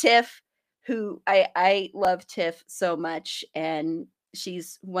 Tiff, who I love Tiff so much. And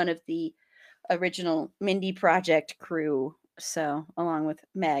she's one of the original Mindy Project crew. So along with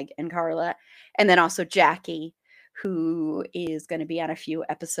Meg and Carla. And then also Jackie, who is going to be on a few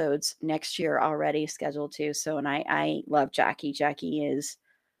episodes next year already scheduled to. So, and I love Jackie. Jackie is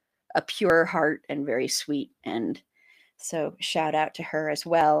a pure heart and very sweet. And so shout out to her as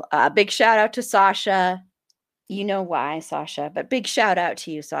well. Big shout out to Sasha. You know why, Sasha, but big shout out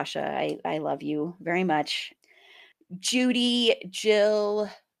to you, Sasha. I love you very much. Judy, Jill,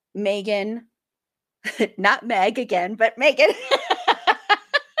 Megan, not Meg again, but Megan.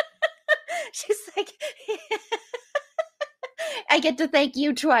 She's like, I get to thank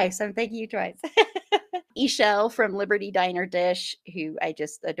you twice. I'm thanking you twice. Ishel from Liberty Diner Dish, who I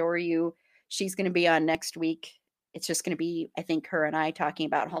just adore you. She's going to be on next week. It's just going to be, I think, her and I talking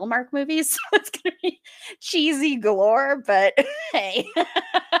about Hallmark movies. So it's going to be cheesy galore, but hey,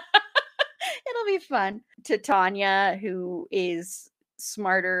 it'll be fun. To Tanya, who is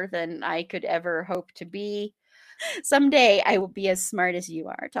smarter than I could ever hope to be. Someday I will be as smart as you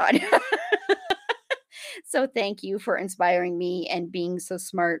are, Tanya. So thank you for inspiring me and being so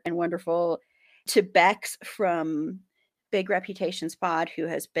smart and wonderful. To Bex from Big Reputations Pod, who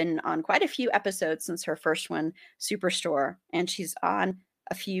has been on quite a few episodes since her first one, Superstore, and she's on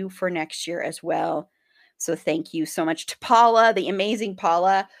a few for next year as well. So thank you so much to Paula, the amazing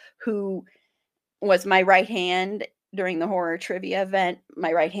Paula, who was my right hand during the horror trivia event,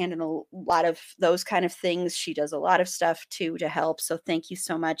 my right hand in a lot of those kind of things. She does a lot of stuff too to help. So thank you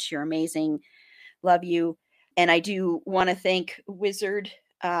so much. You're amazing. Love you. And I do want to thank Wizard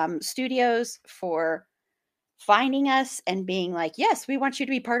Studios for finding us and being like, yes, we want you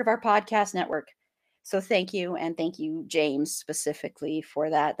to be part of our podcast network. So thank you. And thank you, James, specifically for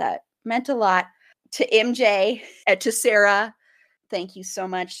that. That meant a lot. To MJ and to Sarah. Thank you so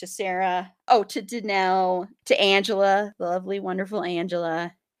much to Sarah. Oh, to Danelle, to Angela, the lovely, wonderful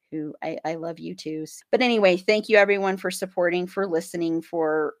Angela, who I love you too. But anyway, thank you everyone for supporting, for listening,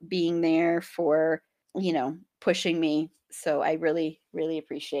 for being there, for, pushing me. So I really, really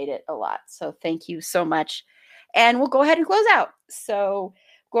appreciate it a lot. So thank you so much. And we'll go ahead and close out. So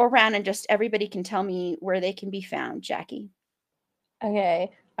go around and just everybody can tell me where they can be found. Jackie.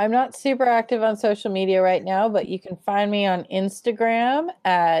 Okay. I'm not super active on social media right now, but you can find me on Instagram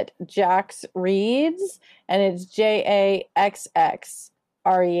at Jax Reads, and it's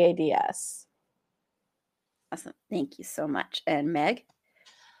JAXXREADS. Awesome. Thank you so much. And Meg?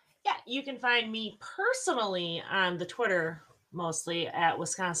 Yeah, you can find me personally on the Twitter, mostly at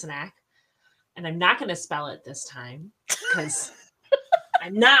Wisconsinac. And I'm not going to spell it this time because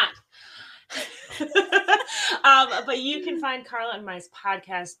I'm not. But you can find Carla and my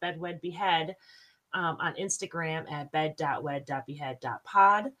podcast, Bed Wed Behead, on Instagram at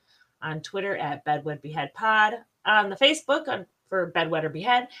bed.wed.behead.pod, on Twitter at bedwedbeheadpod, on the Facebook for Bedwed or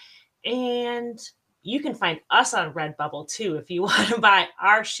Behead, and you can find us on Redbubble too if you want to buy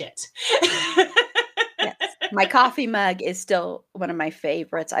our shit. Yes. My coffee mug is still one of my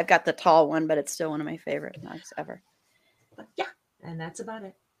favorites. I've got the tall one, but it's still one of my favorite mugs ever. But yeah, and that's about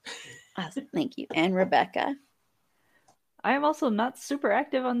it. Awesome. Thank you. And Rebecca? I am also not super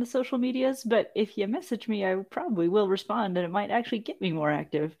active on the social medias, but if you message me, I probably will respond, and it might actually get me more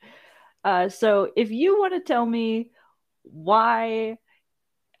active. So if you want to tell me why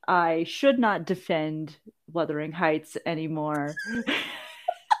I should not defend Wuthering Heights anymore,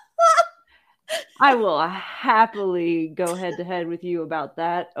 I will happily go head to head with you about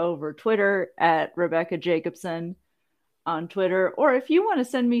that over Twitter at Rebecca Jacobson on Twitter. Or if you want to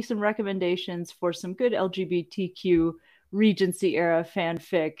send me some recommendations for some good LGBTQ Regency era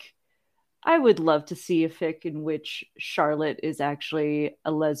fanfic, I would love to see a fic in which Charlotte is actually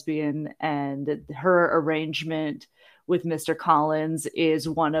a lesbian and her arrangement with Mr. Collins is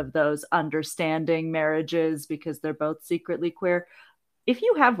one of those understanding marriages because they're both secretly queer. If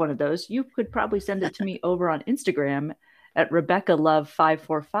you have one of those, you could probably send it to me over on Instagram at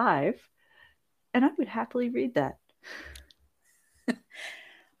RebeccaLove545, and I would happily read that.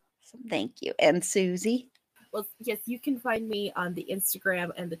 Thank you. And Susie? Well, yes, you can find me on the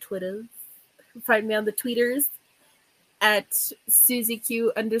Instagram and the Twitter. Find me on the tweeters at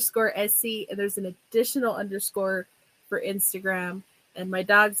SusieQ_SC, and there's an additional underscore for Instagram. And my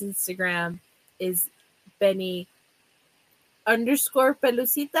dog's Instagram is Benny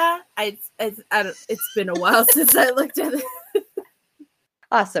 _Pelucita. It's been a while since I looked at it.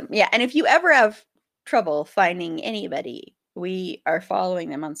 Awesome. Yeah. And if you ever have trouble finding anybody, we are following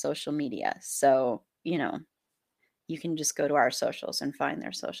them on social media. So, you can just go to our socials and find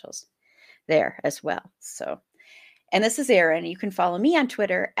their socials there as well. So, and this is Erin. You can follow me on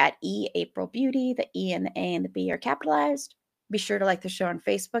Twitter at eAprilBeauty. The E and the A and the B are capitalized. Be sure to like the show on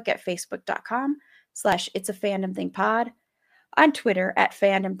Facebook at facebook.com/itsafandom thing pod. On Twitter at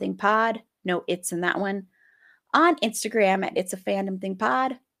Fandom Thing Pod. No it's in that one. on Instagram at It's a Fandom Thing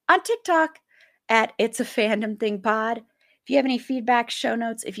Pod, on TikTok at It's a Fandom Thing Pod. If you have any feedback, show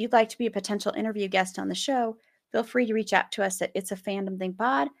notes, if you'd like to be a potential interview guest on the show, feel free to reach out to us at It's a Fandom Thing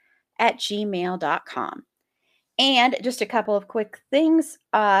Pod at gmail.com. And just a couple of quick things.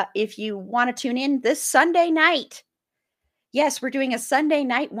 If you want to tune in this Sunday night, yes, we're doing a Sunday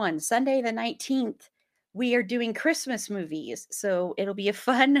night one, Sunday the 19th. We are doing Christmas movies. So it'll be a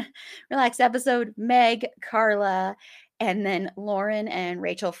fun, relaxed episode. Meg, Carla, and then Lauren and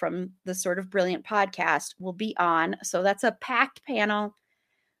Rachel from the Sort of Brilliant podcast will be on. So that's a packed panel.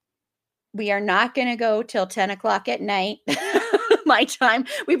 We are not going to go till 10 o'clock at night. My time.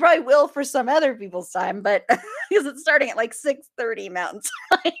 We probably will for some other people's time, but because it's starting at like 6:30 Mountain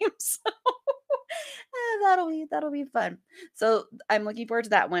Time. So that'll be fun. So I'm looking forward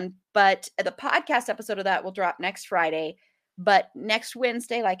to that one. But the podcast episode of that will drop next Friday. But next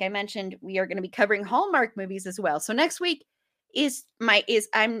Wednesday, like I mentioned, we are going to be covering Hallmark movies as well. So next week I'm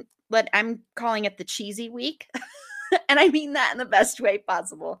calling it the cheesy week. And I mean that in the best way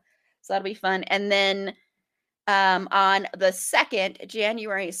possible. So that'll be fun. And then on the 2nd,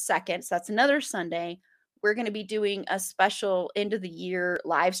 January 2nd, so that's another Sunday, we're going to be doing a special end of the year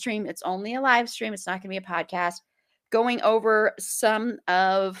live stream. It's only a live stream. It's not going to be a podcast. Going over some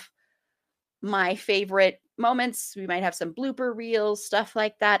of my favorite moments. We might have some blooper reels, stuff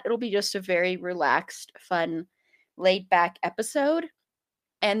like that. It'll be just a very relaxed, fun, laid back episode.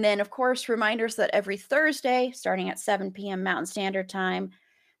 And then, of course, reminders that every Thursday, starting at 7 p.m. Mountain Standard Time,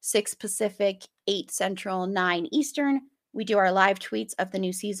 6 Pacific, 8 Central, 9 Eastern, we do our live tweets of the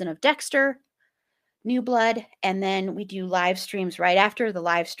new season of Dexter, New Blood, and then we do live streams right after. The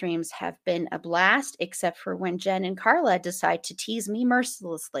live streams have been a blast, except for when Jen and Carla decide to tease me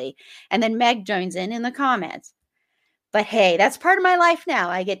mercilessly, and then Meg joins in the comments. But hey, that's part of my life now.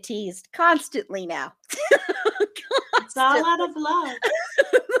 I get teased constantly now. It's all out of love.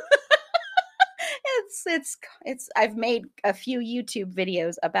 It's I've made a few YouTube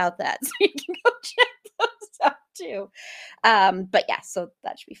videos about that, so you can go check those out too. But yeah, so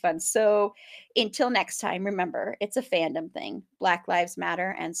that should be fun. So until next time, remember, it's a fandom thing. Black Lives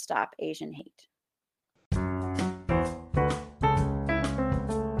Matter and stop Asian hate.